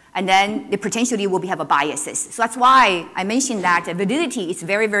media, and then they potentially will have a biases. So that's why I mentioned that validity is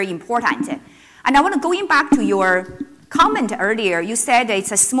very, very important. And I want to going back to your comment earlier, you said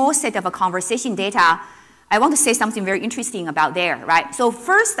it's a small set of conversation data. I want to say something very interesting about there, right? So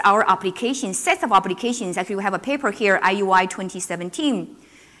first, our application, set of applications, actually we have a paper here, IUI 2017.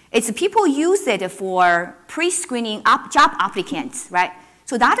 It's people use it for pre-screening job applicants, right?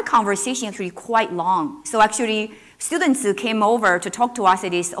 So that conversation actually quite long. So actually, students came over to talk to us.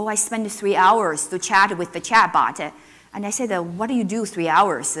 It is, oh, I spent 3 hours to chat with the chatbot. And I said, what do you do 3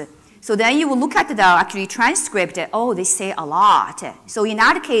 hours? So then you will look at the actually transcript, oh, they say a lot. So in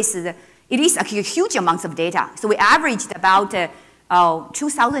that case, it is actually huge amounts of data. So we averaged about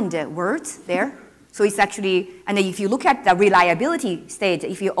 2,000 words there. So it's actually, and if you look at the reliability state,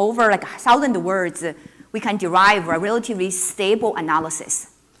 if you over like 1,000 words, we can derive a relatively stable analysis.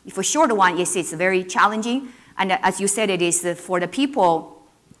 If a short one, yes, it's very challenging. And as you said, it is for the people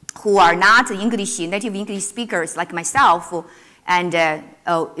who are not native English speakers like myself, and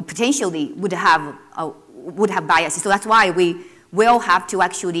potentially would have biases. So that's why we will have to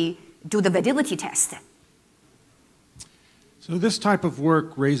actually do the validity test. So this type of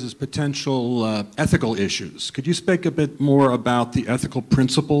work raises potential ethical issues. Could you speak a bit more about the ethical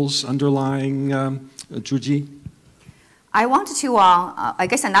principles underlying Zhuji? I want to, I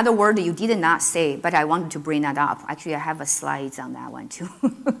guess another word you did not say, but I wanted to bring that up. Actually, I have a slides on that one too.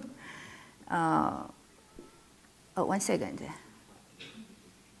 Oh, 1 second.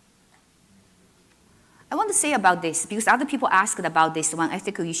 I want to say about this because other people asked about this one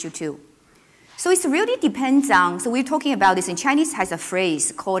ethical issue too. So it really depends on, so we're talking about this in Chinese has a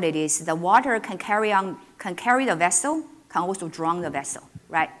phrase called it is the water can carry the vessel, can also drown the vessel,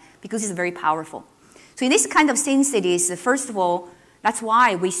 right? Because it's very powerful. So in this kind of sense it is, first of all, that's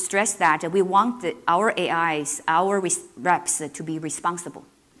why we stress that we want our AIs, our reps to be responsible.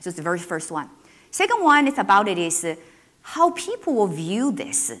 So it's the very first one. Second one is about it is how people will view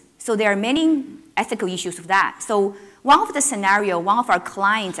this. So there are many ethical issues of that. So one of the scenario, one of our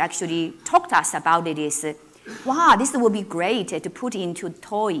clients actually talked to us about it is, wow, this would be great to put into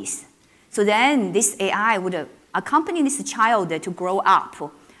toys. So then this AI would accompany this child to grow up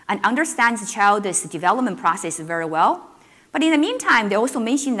and understand the child's development process very well. But in the meantime, they also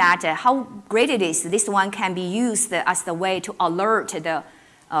mentioned that how great it is, this one can be used as the way to alert the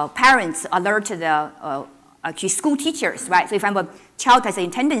parents, alert the actually school teachers, right? So if I'm a child has a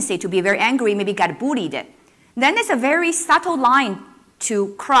tendency to be very angry, maybe get bullied, then there's a very subtle line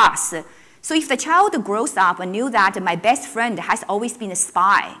to cross. So if the child grows up and knew that my best friend has always been a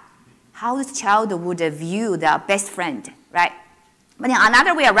spy, how this child would view the best friend, right? But in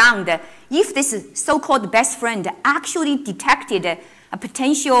another way around, if this so-called best friend actually detected a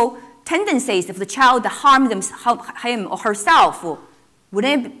potential tendencies of the child to harm him or herself, would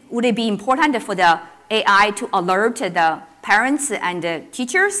it be important for the AI to alert the parents and the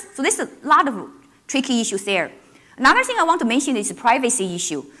teachers? So there's a lot of tricky issues there. Another thing I want to mention is the privacy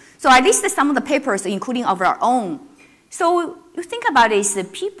issue. So I listed some of the papers, including of our own. So you think about this,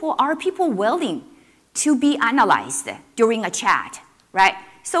 are people willing to be analyzed during a chat, right?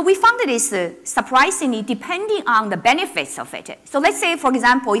 So we found it is surprisingly depending on the benefits of it. So let's say, for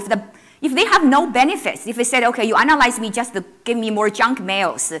example, if they have no benefits, if they said, okay, you analyze me just to give me more junk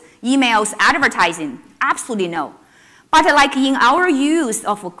mails, emails, advertising, absolutely no. But like in our use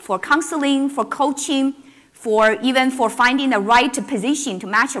for counseling, for coaching, even for finding the right position, to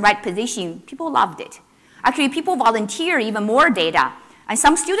match the right position, people loved it. Actually, people volunteer even more data. And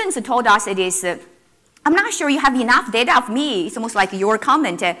some students told us it is, I'm not sure you have enough data of me. It's almost like your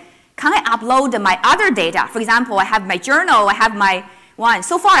comment. Can I upload my other data? For example, I have my journal, I have my one.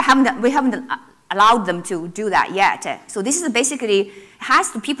 So far, we haven't allowed them to do that yet. So this is basically,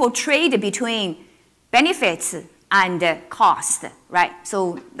 people trade between benefits and cost, right?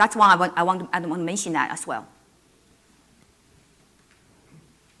 So that's why I want to mention that as well.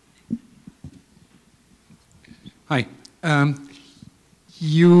 Hi.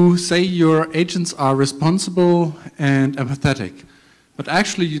 You say your agents are responsible and empathetic, but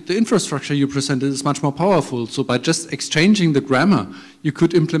actually the infrastructure you presented is much more powerful. So by just exchanging the grammar, you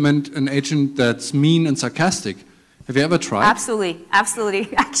could implement an agent that's mean and sarcastic. Have you ever tried? Absolutely, absolutely.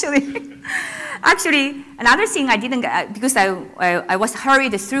 Actually, another thing I didn't get, because I was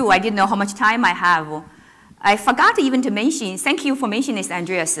hurried through, I didn't know how much time I have. I forgot even to mention, thank you for mentioning this,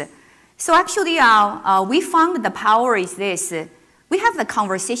 Andreas. So actually, we found the power is this. We have the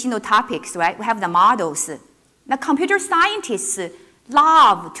conversational topics, right? We have the models. The computer scientists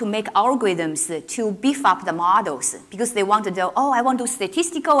love to make algorithms to beef up the models because they want to do, oh, I want to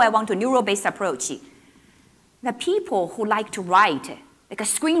statistical, I want to neural-based approach. The people who like to write, like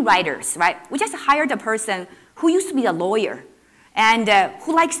screenwriters, right? We just hired a person who used to be a lawyer and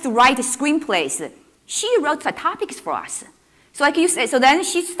who likes to write screenplays. She wrote the topics for us. So like you said, so then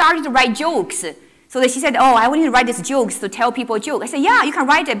she started to write jokes. So that she said, oh, I want to write these jokes to tell people jokes. I said, yeah, you can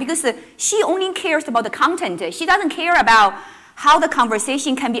write it because she only cares about the content. She doesn't care about how the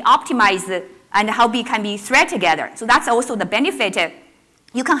conversation can be optimized and how it can be thread together. So that's also the benefit.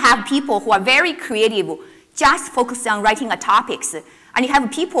 You can have people who are very creative, just focused on writing topics. And you have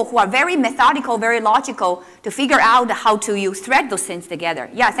people who are very methodical, very logical to figure out how to thread those things together.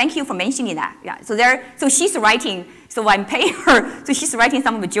 Yeah, thank you for mentioning that. Yeah, so she's writing, so I'm paying her, so she's writing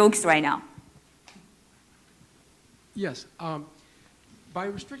some of the jokes right now. Yes. By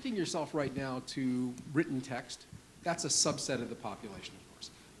restricting yourself right now to written text, that's a subset of the population, of course.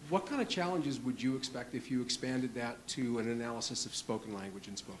 What kind of challenges would you expect if you expanded that to an analysis of spoken language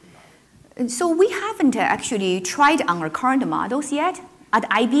and spoken dialogue? So we haven't actually tried on our current models yet. At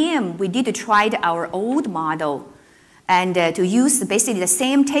IBM, we did try our old model and to use basically the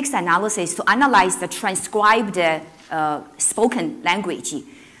same text analysis to analyze the transcribed spoken language.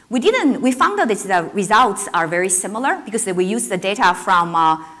 We found that the results are very similar because we use the data from,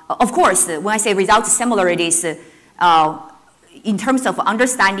 of course, when I say results similar, it is in terms of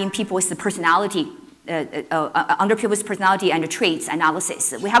understanding people's personality, under people's personality and traits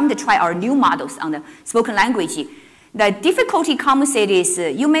analysis. We haven't tried our new models on the spoken language. The difficulty comes is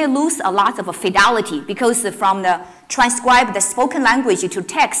you may lose a lot of fidelity because from the transcribed the spoken language to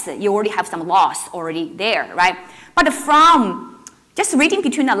text, you already have some loss already there, right? But from just reading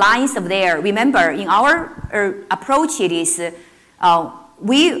between the lines of there, remember in our approach it is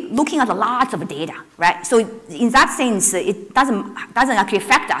we looking at a lot of data, right? So in that sense, it doesn't actually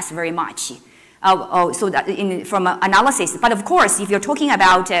affect us very much. So that from analysis, but of course, if you're talking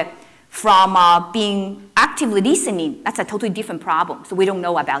about from being actively listening, that's a totally different problem. So we don't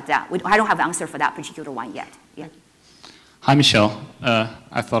know about that. I don't have an answer for that particular one yet. Yeah. Hi, Michelle.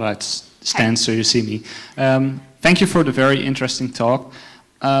 I thought I'd stand so you see me. Thank you for the very interesting talk.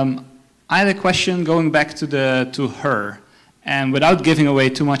 I had a question going back to Her, and without giving away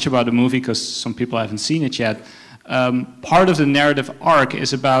too much about the movie, because some people haven't seen it yet, part of the narrative arc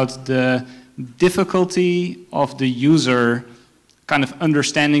is about the difficulty of the user kind of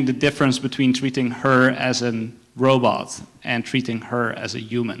understanding the difference between treating her as a robot and treating her as a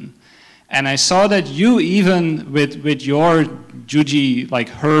human. And I saw that you, even with your Juji, like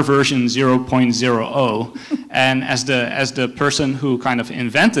Her version 0.0, And as the person who kind of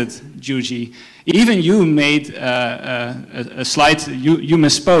invented Juji, even you made a slight, you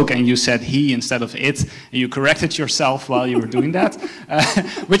misspoke and you said he instead of it, and you corrected yourself while you were doing that,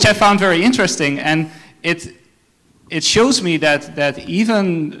 which I found very interesting. And it shows me that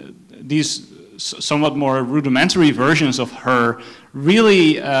even these somewhat more rudimentary versions of her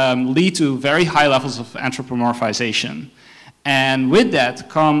really lead to very high levels of anthropomorphization. And with that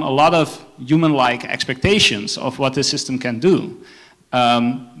come a lot of human-like expectations of what the system can do.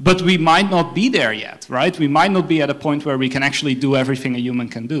 But we might not be there yet, right? We might not be at a point where we can actually do everything a human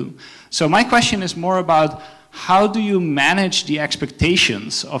can do. So my question is more about how do you manage the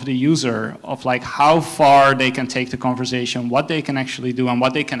expectations of the user of like how far they can take the conversation, what they can actually do, and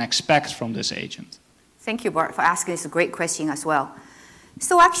what they can expect from this agent? Thank you, Bart, for asking this great question as well.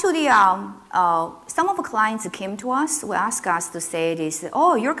 So actually, some of the clients came to us, will ask us to say this,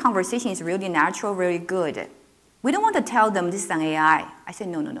 oh, your conversation is really natural, really good. We don't want to tell them this is an AI. I said,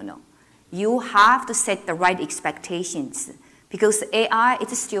 no. You have to set the right expectations because AI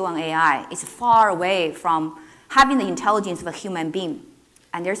is still an AI. It's far away from having the intelligence of a human being.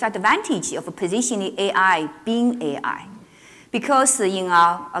 And there's an advantage of positioning AI being AI. Because in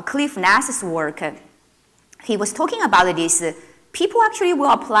Cliff Nass's work, he was talking about this, people actually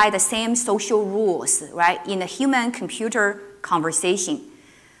will apply the same social rules, right, in a human-computer conversation.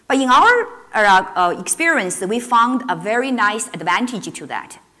 But in our experience, we found a very nice advantage to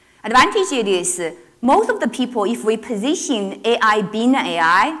that. Advantage is most of the people, if we position AI being an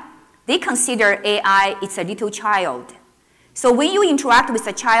AI, they consider AI it's a little child. So when you interact with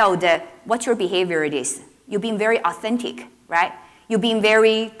a child, what's your behavior it is? You're being very authentic, right? You're being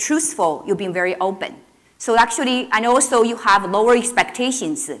very truthful. You're being very open. So actually, and also you have lower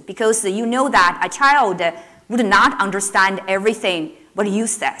expectations because you know that a child would not understand everything what you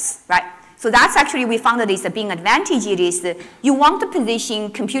says, right? So that's actually, we found that it's being advantage. It is you want to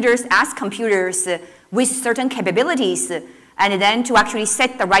position computers as computers with certain capabilities and then to actually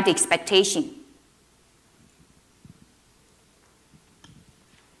set the right expectation.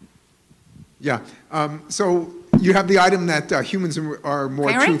 Yeah, so you have the item that humans are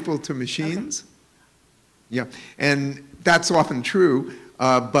more truthful to machines. Okay. Yeah, and that's often true,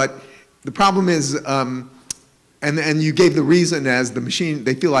 but the problem is, and you gave the reason as the machine,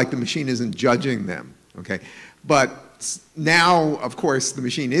 they feel like the machine isn't judging them, okay? But now, of course, the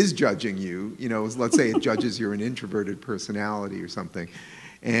machine is judging you, you know, let's say it judges you're an introverted personality or something,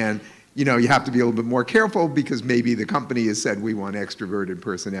 and you know, you have to be a little bit more careful because maybe the company has said we want extroverted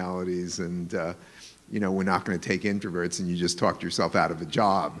personalities and, you know, we're not going to take introverts and you just talked yourself out of a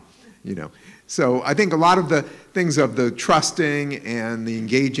job, you know. So I think a lot of the things of the trusting and the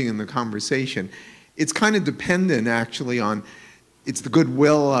engaging in the conversation, it's kind of dependent actually on, it's the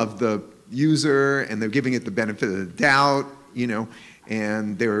goodwill of the user and they're giving it the benefit of the doubt, you know,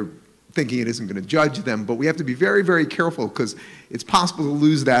 and they're thinking it isn't going to judge them, but we have to be very, very careful because it's possible to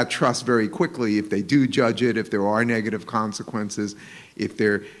lose that trust very quickly if they do judge it, if there are negative consequences, if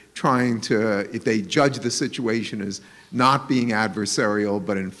they're trying to, if they judge the situation as not being adversarial,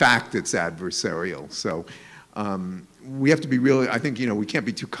 but in fact it's adversarial. So we have to be really, I think, you know, we can't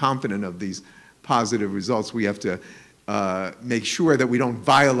be too confident of these positive results. We have to make sure that we don't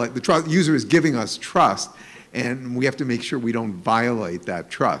violate, the user is giving us trust, and we have to make sure we don't violate that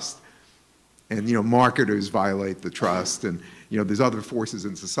trust. And, you know, marketers violate the trust, and, you know, there's other forces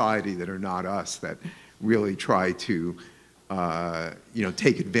in society that are not us that really try to, you know,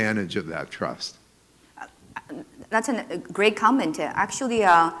 take advantage of that trust. That's a great comment. Actually,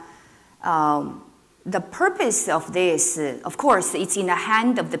 the purpose of this, of course, it's in the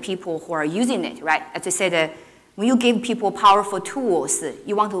hand of the people who are using it, right? As I said, when you give people powerful tools,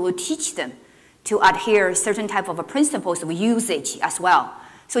 you want to teach them to adhere certain type of principles of usage as well.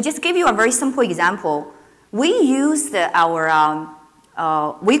 So just give you a very simple example. We used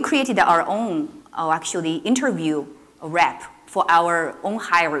we created our own actually interview rep for our own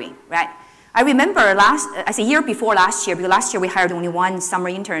hiring, right? I remember as a year before last year, because last year we hired only one summer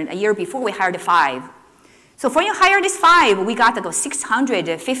intern. A year before we hired 5. So when you hire these 5, we got about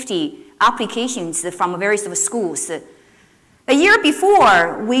 650 applications from various schools. A year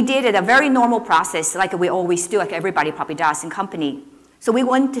before, we did a very normal process like we always do, like everybody probably does in company. So we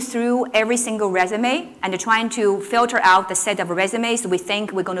went through every single resume and trying to filter out the set of resumes we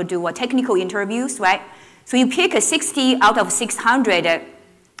think we're going to do technical interviews, right? So you pick 60 out of 600.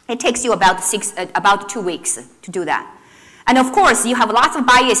 It takes you about 2 weeks to do that. And of course, you have lots of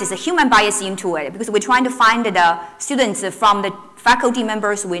biases, a human bias into it, because we're trying to find the students from the faculty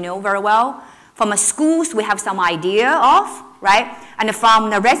members we know very well. From schools we have some idea of, right? And from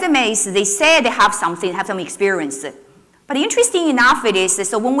the resumes, they say they have some experience. But interesting enough it is,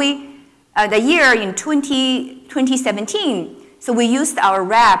 so when we, the year in 2017, so we used our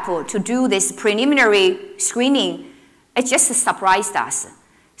rep to do this preliminary screening. It just surprised us.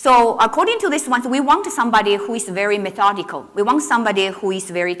 So according to this one, we want somebody who is very methodical. We want somebody who is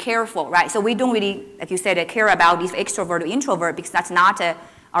very careful, right? So we don't really, like you said, care about if extrovert or introvert because that's not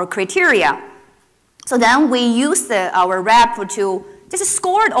our criteria. So then we used our rep to just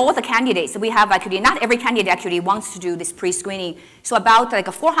score all the candidates. So we have actually, not every candidate actually wants to do this pre-screening. So about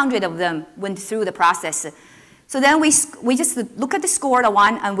like 400 of them went through the process. So then we just look at the score, the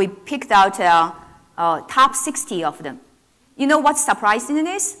one, and we picked out top 60 of them. You know what's surprising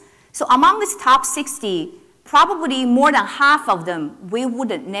is? So among this top 60, probably more than half of them, we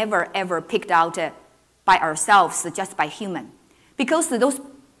would never ever picked out by ourselves, just by human. Because those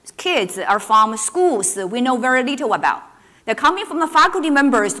kids are from schools we know very little about. They're coming from the faculty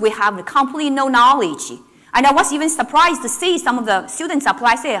members, we have completely no knowledge. And I was even surprised to see some of the students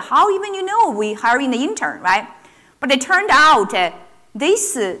apply, say, how even you know we hiring the intern, right? But it turned out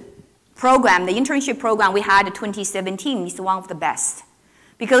this program, the internship program we had in 2017 is one of the best.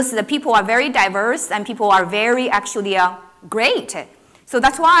 Because the people are very diverse and people are very actually great. So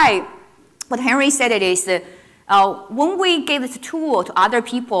that's why what Henry said it is, when we give this tool to other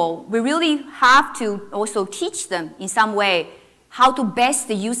people, we really have to also teach them in some way how to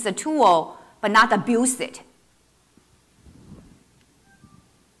best use the tool, but not abuse it.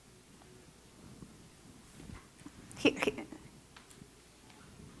 Here.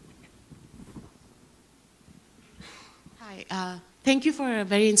 Hi, thank you for a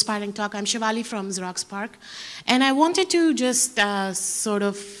very inspiring talk. I'm Shivali from Xerox PARC, and I wanted to just sort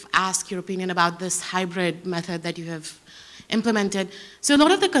of ask your opinion about this hybrid method that you have implemented. So a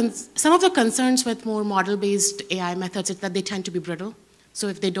lot of some of the concerns with more model-based AI methods is that they tend to be brittle. So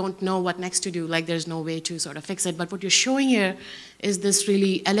if they don't know what next to do, like there's no way to sort of fix it. But what you're showing here is this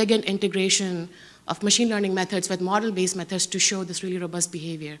really elegant integration of machine learning methods with model-based methods to show this really robust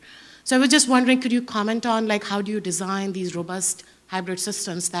behavior. So I was just wondering, could you comment on like how do you design these robust hybrid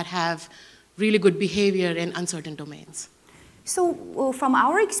systems that have really good behavior in uncertain domains? So from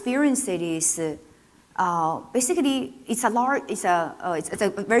our experience, it is basically it's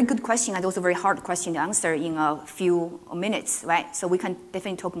a very good question and also a very hard question to answer in a few minutes, right? So we can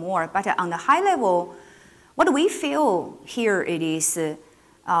definitely talk more. But on the high level, what we feel here it is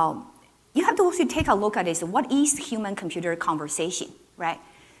you have to also take a look at this. What is human-computer conversation, right?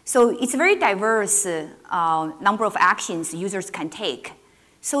 So it's a very diverse number of actions users can take.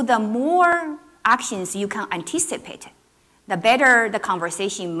 So the more actions you can anticipate, the better the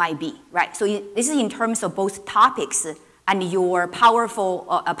conversation might be, right? So this is in terms of both topics and your power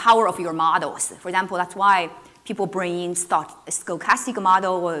of your models. For example, that's why people bring in stochastic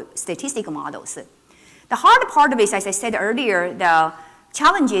model or statistical models. The hard part of it, as I said earlier, the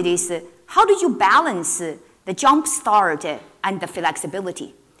challenge is how do you balance the jump start and the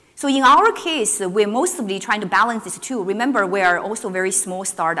flexibility? So in our case, we're mostly trying to balance this too. Remember, we are also a very small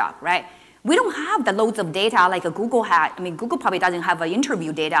startup, right? We don't have the loads of data like Google had. I mean, Google probably doesn't have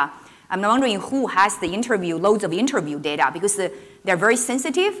interview data. I'm wondering who has the loads of interview data because they're very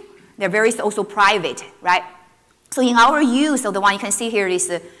sensitive. They're very also private, right? So in our use of the one you can see here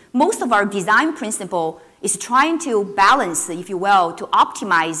is most of our design principle is trying to balance, if you will, to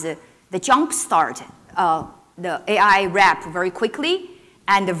optimize the jump start, the AI rep very quickly,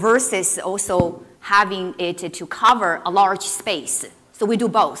 and versus also having it to cover a large space. So we do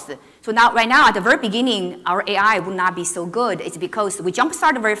both. So now, right now, at the very beginning, our AI would not be so good. It's because we jump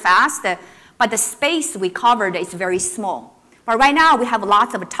started very fast, but the space we covered is very small. But right now, we have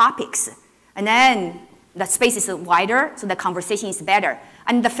lots of topics. And then the space is wider, so the conversation is better.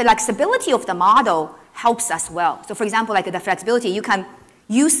 And the flexibility of the model helps as well. So for example, like the flexibility, you can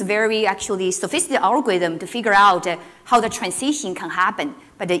use very actually sophisticated algorithm to figure out how the transition can happen,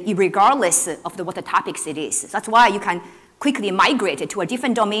 but regardless of what the topics it is. So that's why you can quickly migrate to a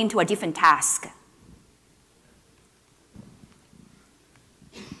different domain, to a different task.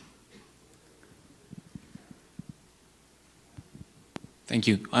 Thank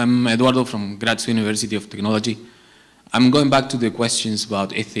you. I'm Eduardo from Graziosi University of Technology. I'm going back to the questions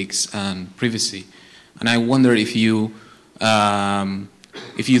about ethics and privacy, and I wonder if you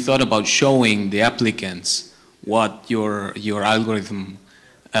thought about showing the applicants what your algorithm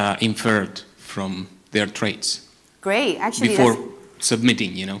inferred from their traits. Great, actually. Before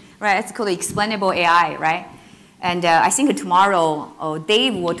submitting, you know. Right, it's called explainable AI, right? And I think tomorrow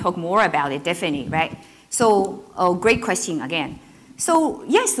Dave will talk more about it, definitely, right? So, great question again. So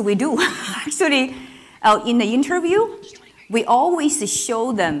yes, we do. Actually, in the interview, we always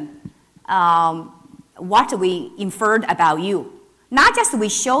show them what we inferred about you. Not just we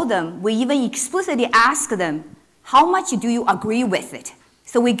show them, we even explicitly ask them, how much do you agree with it?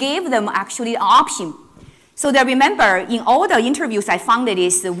 So we gave them actually an option. So that remember, in all the interviews I found it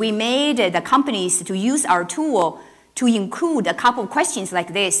is we made the companies to use our tool to include a couple of questions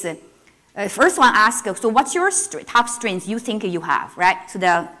like this. First one asks, so what's your top strengths you think you have, right? So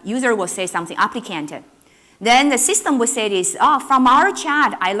the user will say something, applicant. Then the system will say this, from our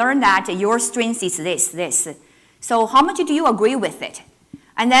chat, I learned that your strength is this. So how much do you agree with it?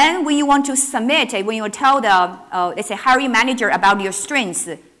 And then when you want to submit, when you tell the, let's say, hiring manager about your strengths,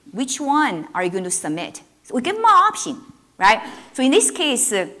 which one are you going to submit? So we give them an option, right? So in this case,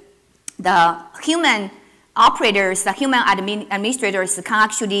 the human operators, the human administrators can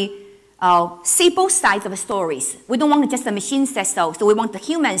actually see both sides of the stories. We don't want just the machine say so we want the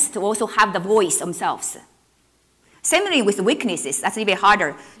humans to also have the voice themselves. Similarly with weaknesses, that's a little bit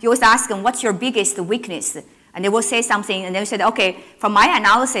harder. You always ask them, what's your biggest weakness? And they will say something, and they will say, okay, from my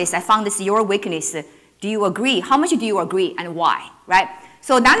analysis, I found this is your weakness. Do you agree? How much do you agree, and why, right?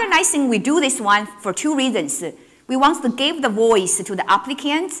 So another nice thing, we do this one for two reasons. We want to give the voice to the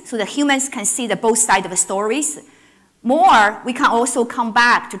applicants so the humans can see the both sides of the stories. More, we can also come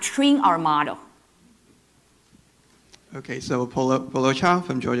back to train our model. Okay, so Polo Chow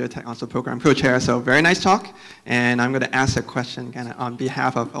from Georgia Tech, also program co-chair. So very nice talk, and I'm going to ask a question kind of on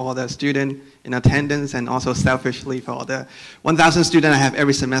behalf of all the students in attendance, and also selfishly for all the 1,000 students I have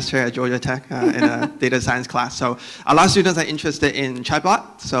every semester at Georgia Tech in a data science class. So a lot of students are interested in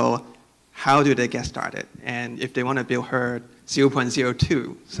chatbot. So how do they get started? And if they want to build her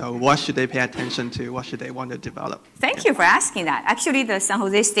 0.02, so what should they pay attention to? What should they want to develop? Thank you for asking that. Actually, the San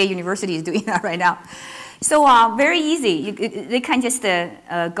Jose State University is doing that right now. So very easy. They can just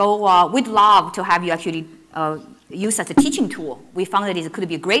go, we'd love to have you actually use as a teaching tool. We found that it could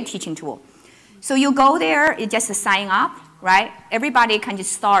be a great teaching tool. So you go there, you just sign up, right? Everybody can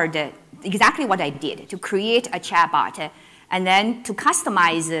just start exactly what I did, to create a chatbot, and then to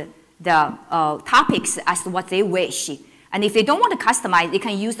customize the topics as to what they wish. And if they don't want to customize, they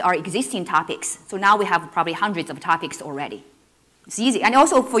can use our existing topics. So now we have probably hundreds of topics already. It's easy. And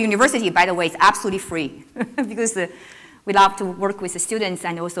also for university, by the way, it's absolutely free because we love to work with the students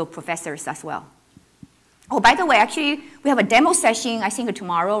and also professors as well. Oh, by the way, actually, we have a demo session, I think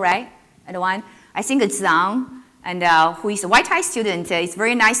tomorrow, right? At one. I think it's Zhang, and who is a White Hat student, is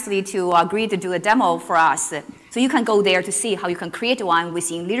very nicely to agree to do a demo for us. So you can go there to see how you can create one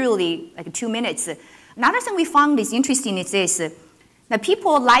within literally like 2 minutes. Another thing we found is interesting is this. The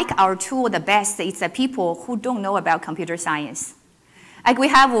people like our tool the best is the people who don't know about computer science. Like we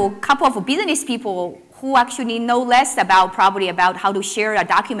have a couple of business people who actually know less about probably about how to share a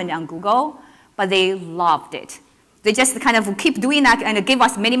document on Google, but they loved it. They just kind of keep doing that and give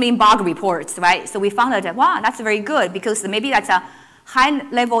us many, many bug reports, right? So we found out that, wow, that's very good because maybe that's a high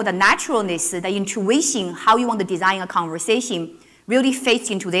level, the naturalness, the intuition, how you want to design a conversation really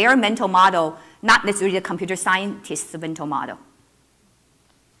fits into their mental model, not necessarily the computer scientist's mental model.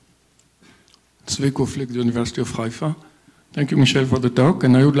 Zveko Flick, the University of Haifa. Thank you, Michelle, for the talk.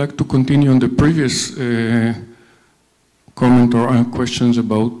 And I would like to continue on the previous comment or questions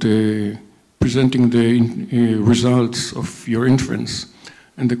about presenting the results of your inference.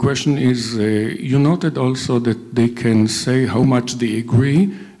 And the question is, you noted also that they can say how much they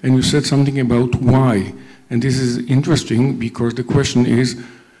agree, and you said something about why. And this is interesting because the question is,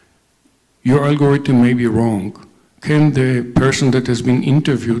 your algorithm may be wrong. Can the person that has been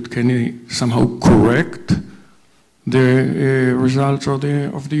interviewed, can he somehow correct the results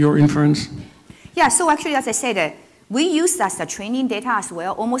of your inference? Yeah, so actually, as I said, we use that as a training data as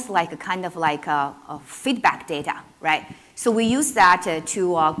well, almost like a kind of like a feedback data, right? So we use that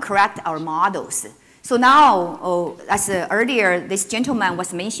to correct our models. So now, as earlier, this gentleman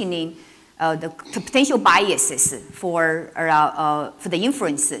was mentioning the potential biases for the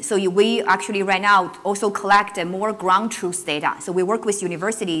inference. So we actually right now also collect more ground truth data. So we work with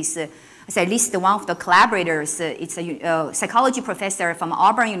universities. As at least one of the collaborators, it's a psychology professor from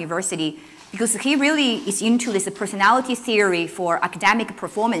Auburn University, because he really is into this personality theory for academic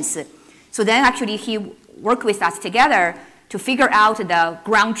performance. So then actually he worked with us together to figure out the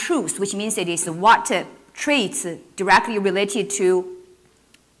ground truth, which means it is what traits directly related to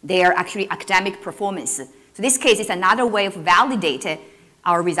their actually academic performance. So this case is another way of validating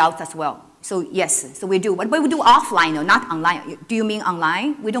our results as well. So yes, so we do. But we do offline, though, not online. Do you mean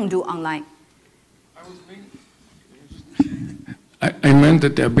online? We don't do online. I meant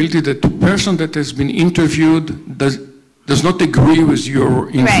that the ability that the person that has been interviewed does not agree with your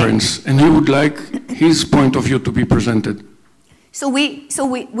inference, right, and he would like his point of view to be presented. So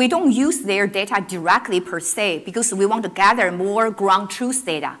we don't use their data directly per se because we want to gather more ground truth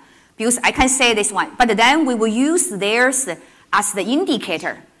data. Because I can say this one, but then we will use theirs as the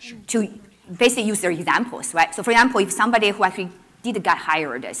indicator to basically use their examples, right? So for example, if somebody who actually did get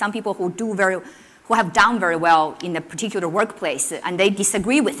hired, some people who have done very well in a particular workplace, and they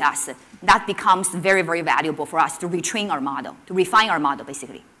disagree with us, that becomes very, very valuable for us to retrain our model, to refine our model,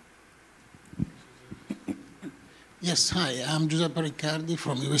 basically. Yes, hi, I'm Giuseppe Riccardi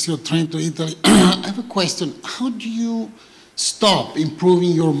from University of Trento, Italy. I have a question. How do you stop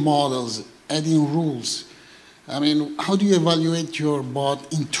improving your models, adding rules? I mean, how do you evaluate your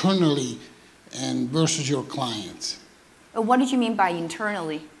bot internally and versus your clients? What did you mean by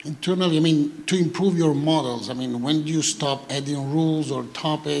internally? Internally, I mean, to improve your models. I mean, when do you stop adding rules or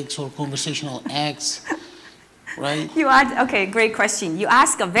topics or conversational acts, right? Okay, great question. You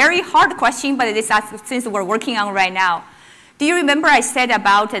ask a very hard question, but it is since we're working on right now. Do you remember I said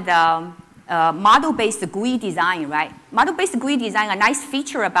about the model-based GUI design, right? Model-based GUI design, a nice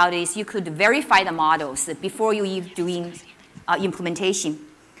feature about it is you could verify the models before you even doing implementation.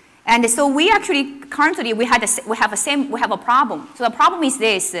 And so we actually, currently, we have a problem. So the problem is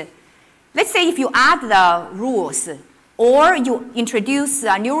this. Let's say if you add the rules or you introduce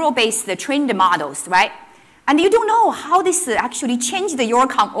neural-based trained models, right? And you don't know how this actually changed your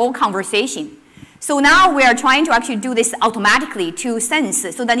whole conversation. So now we are trying to actually do this automatically to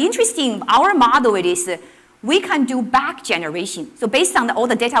sense. So the interesting, our model it is, we can do back generation. So based on all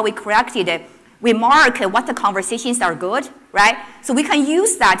the data we collected, we mark what the conversations are good, right? So we can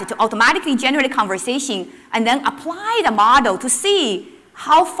use that to automatically generate conversation and then apply the model to see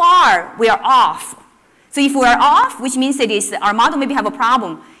how far we are off. So if we are off, which means it is our model maybe have a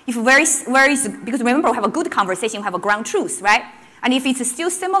problem. If because remember we have a good conversation, we have a ground truth, right? And if it's still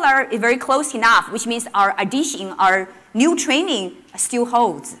similar, it's very close enough, which means our addition, our new training still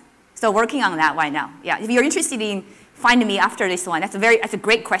holds. So working on that right now. Yeah, if you're interested in finding me after this one, that's a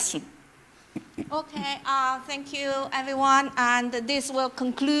great question. Okay, thank you everyone, and this will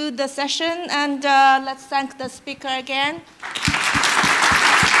conclude the session, and let's thank the speaker again.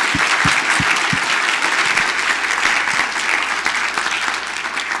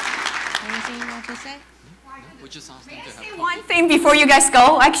 Anything you want to say? One thing before you guys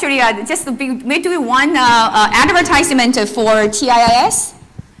go, actually, just to do one advertisement for TIIS.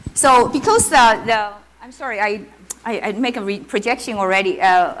 So because I'm sorry, I make a projection already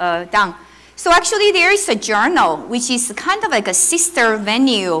done. So actually there is a journal which is kind of like a sister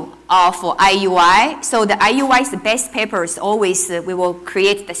venue of IUI. So the IUI's best papers always, we will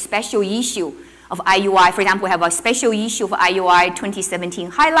create the special issue of IUI. For example, we have a special issue of IUI 2017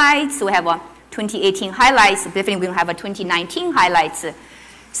 highlights. We have a 2018 highlights. Definitely we will have a 2019 highlights.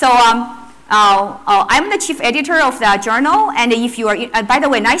 So I'm the chief editor of the journal, and if you are, by the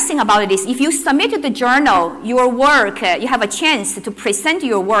way, nice thing about it is if you submitted the journal, your work, you have a chance to present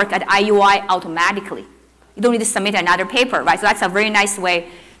your work at IUI automatically. You don't need to submit another paper, right? So that's a very nice way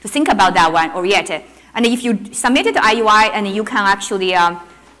to think about that one, or yet. And if you submit it to IUI, and you can actually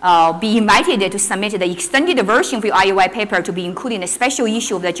be invited to submit the extended version of your IUI paper to be included in a special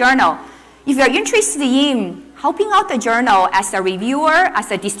issue of the journal. If you're interested in helping out the journal as a reviewer,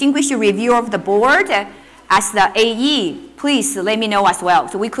 as a distinguished reviewer of the board, as the AE, please let me know as well.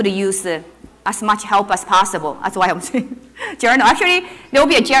 So we could use as much help as possible. That's why I'm saying journal. Actually, there will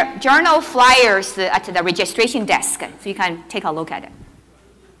be a journal flyers at the registration desk, so you can take a look at it.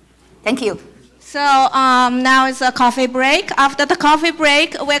 Thank you. So now it's a coffee break. After the coffee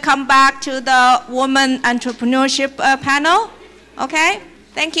break, we'll come back to the woman entrepreneurship panel. Okay?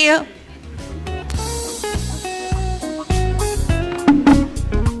 Thank you.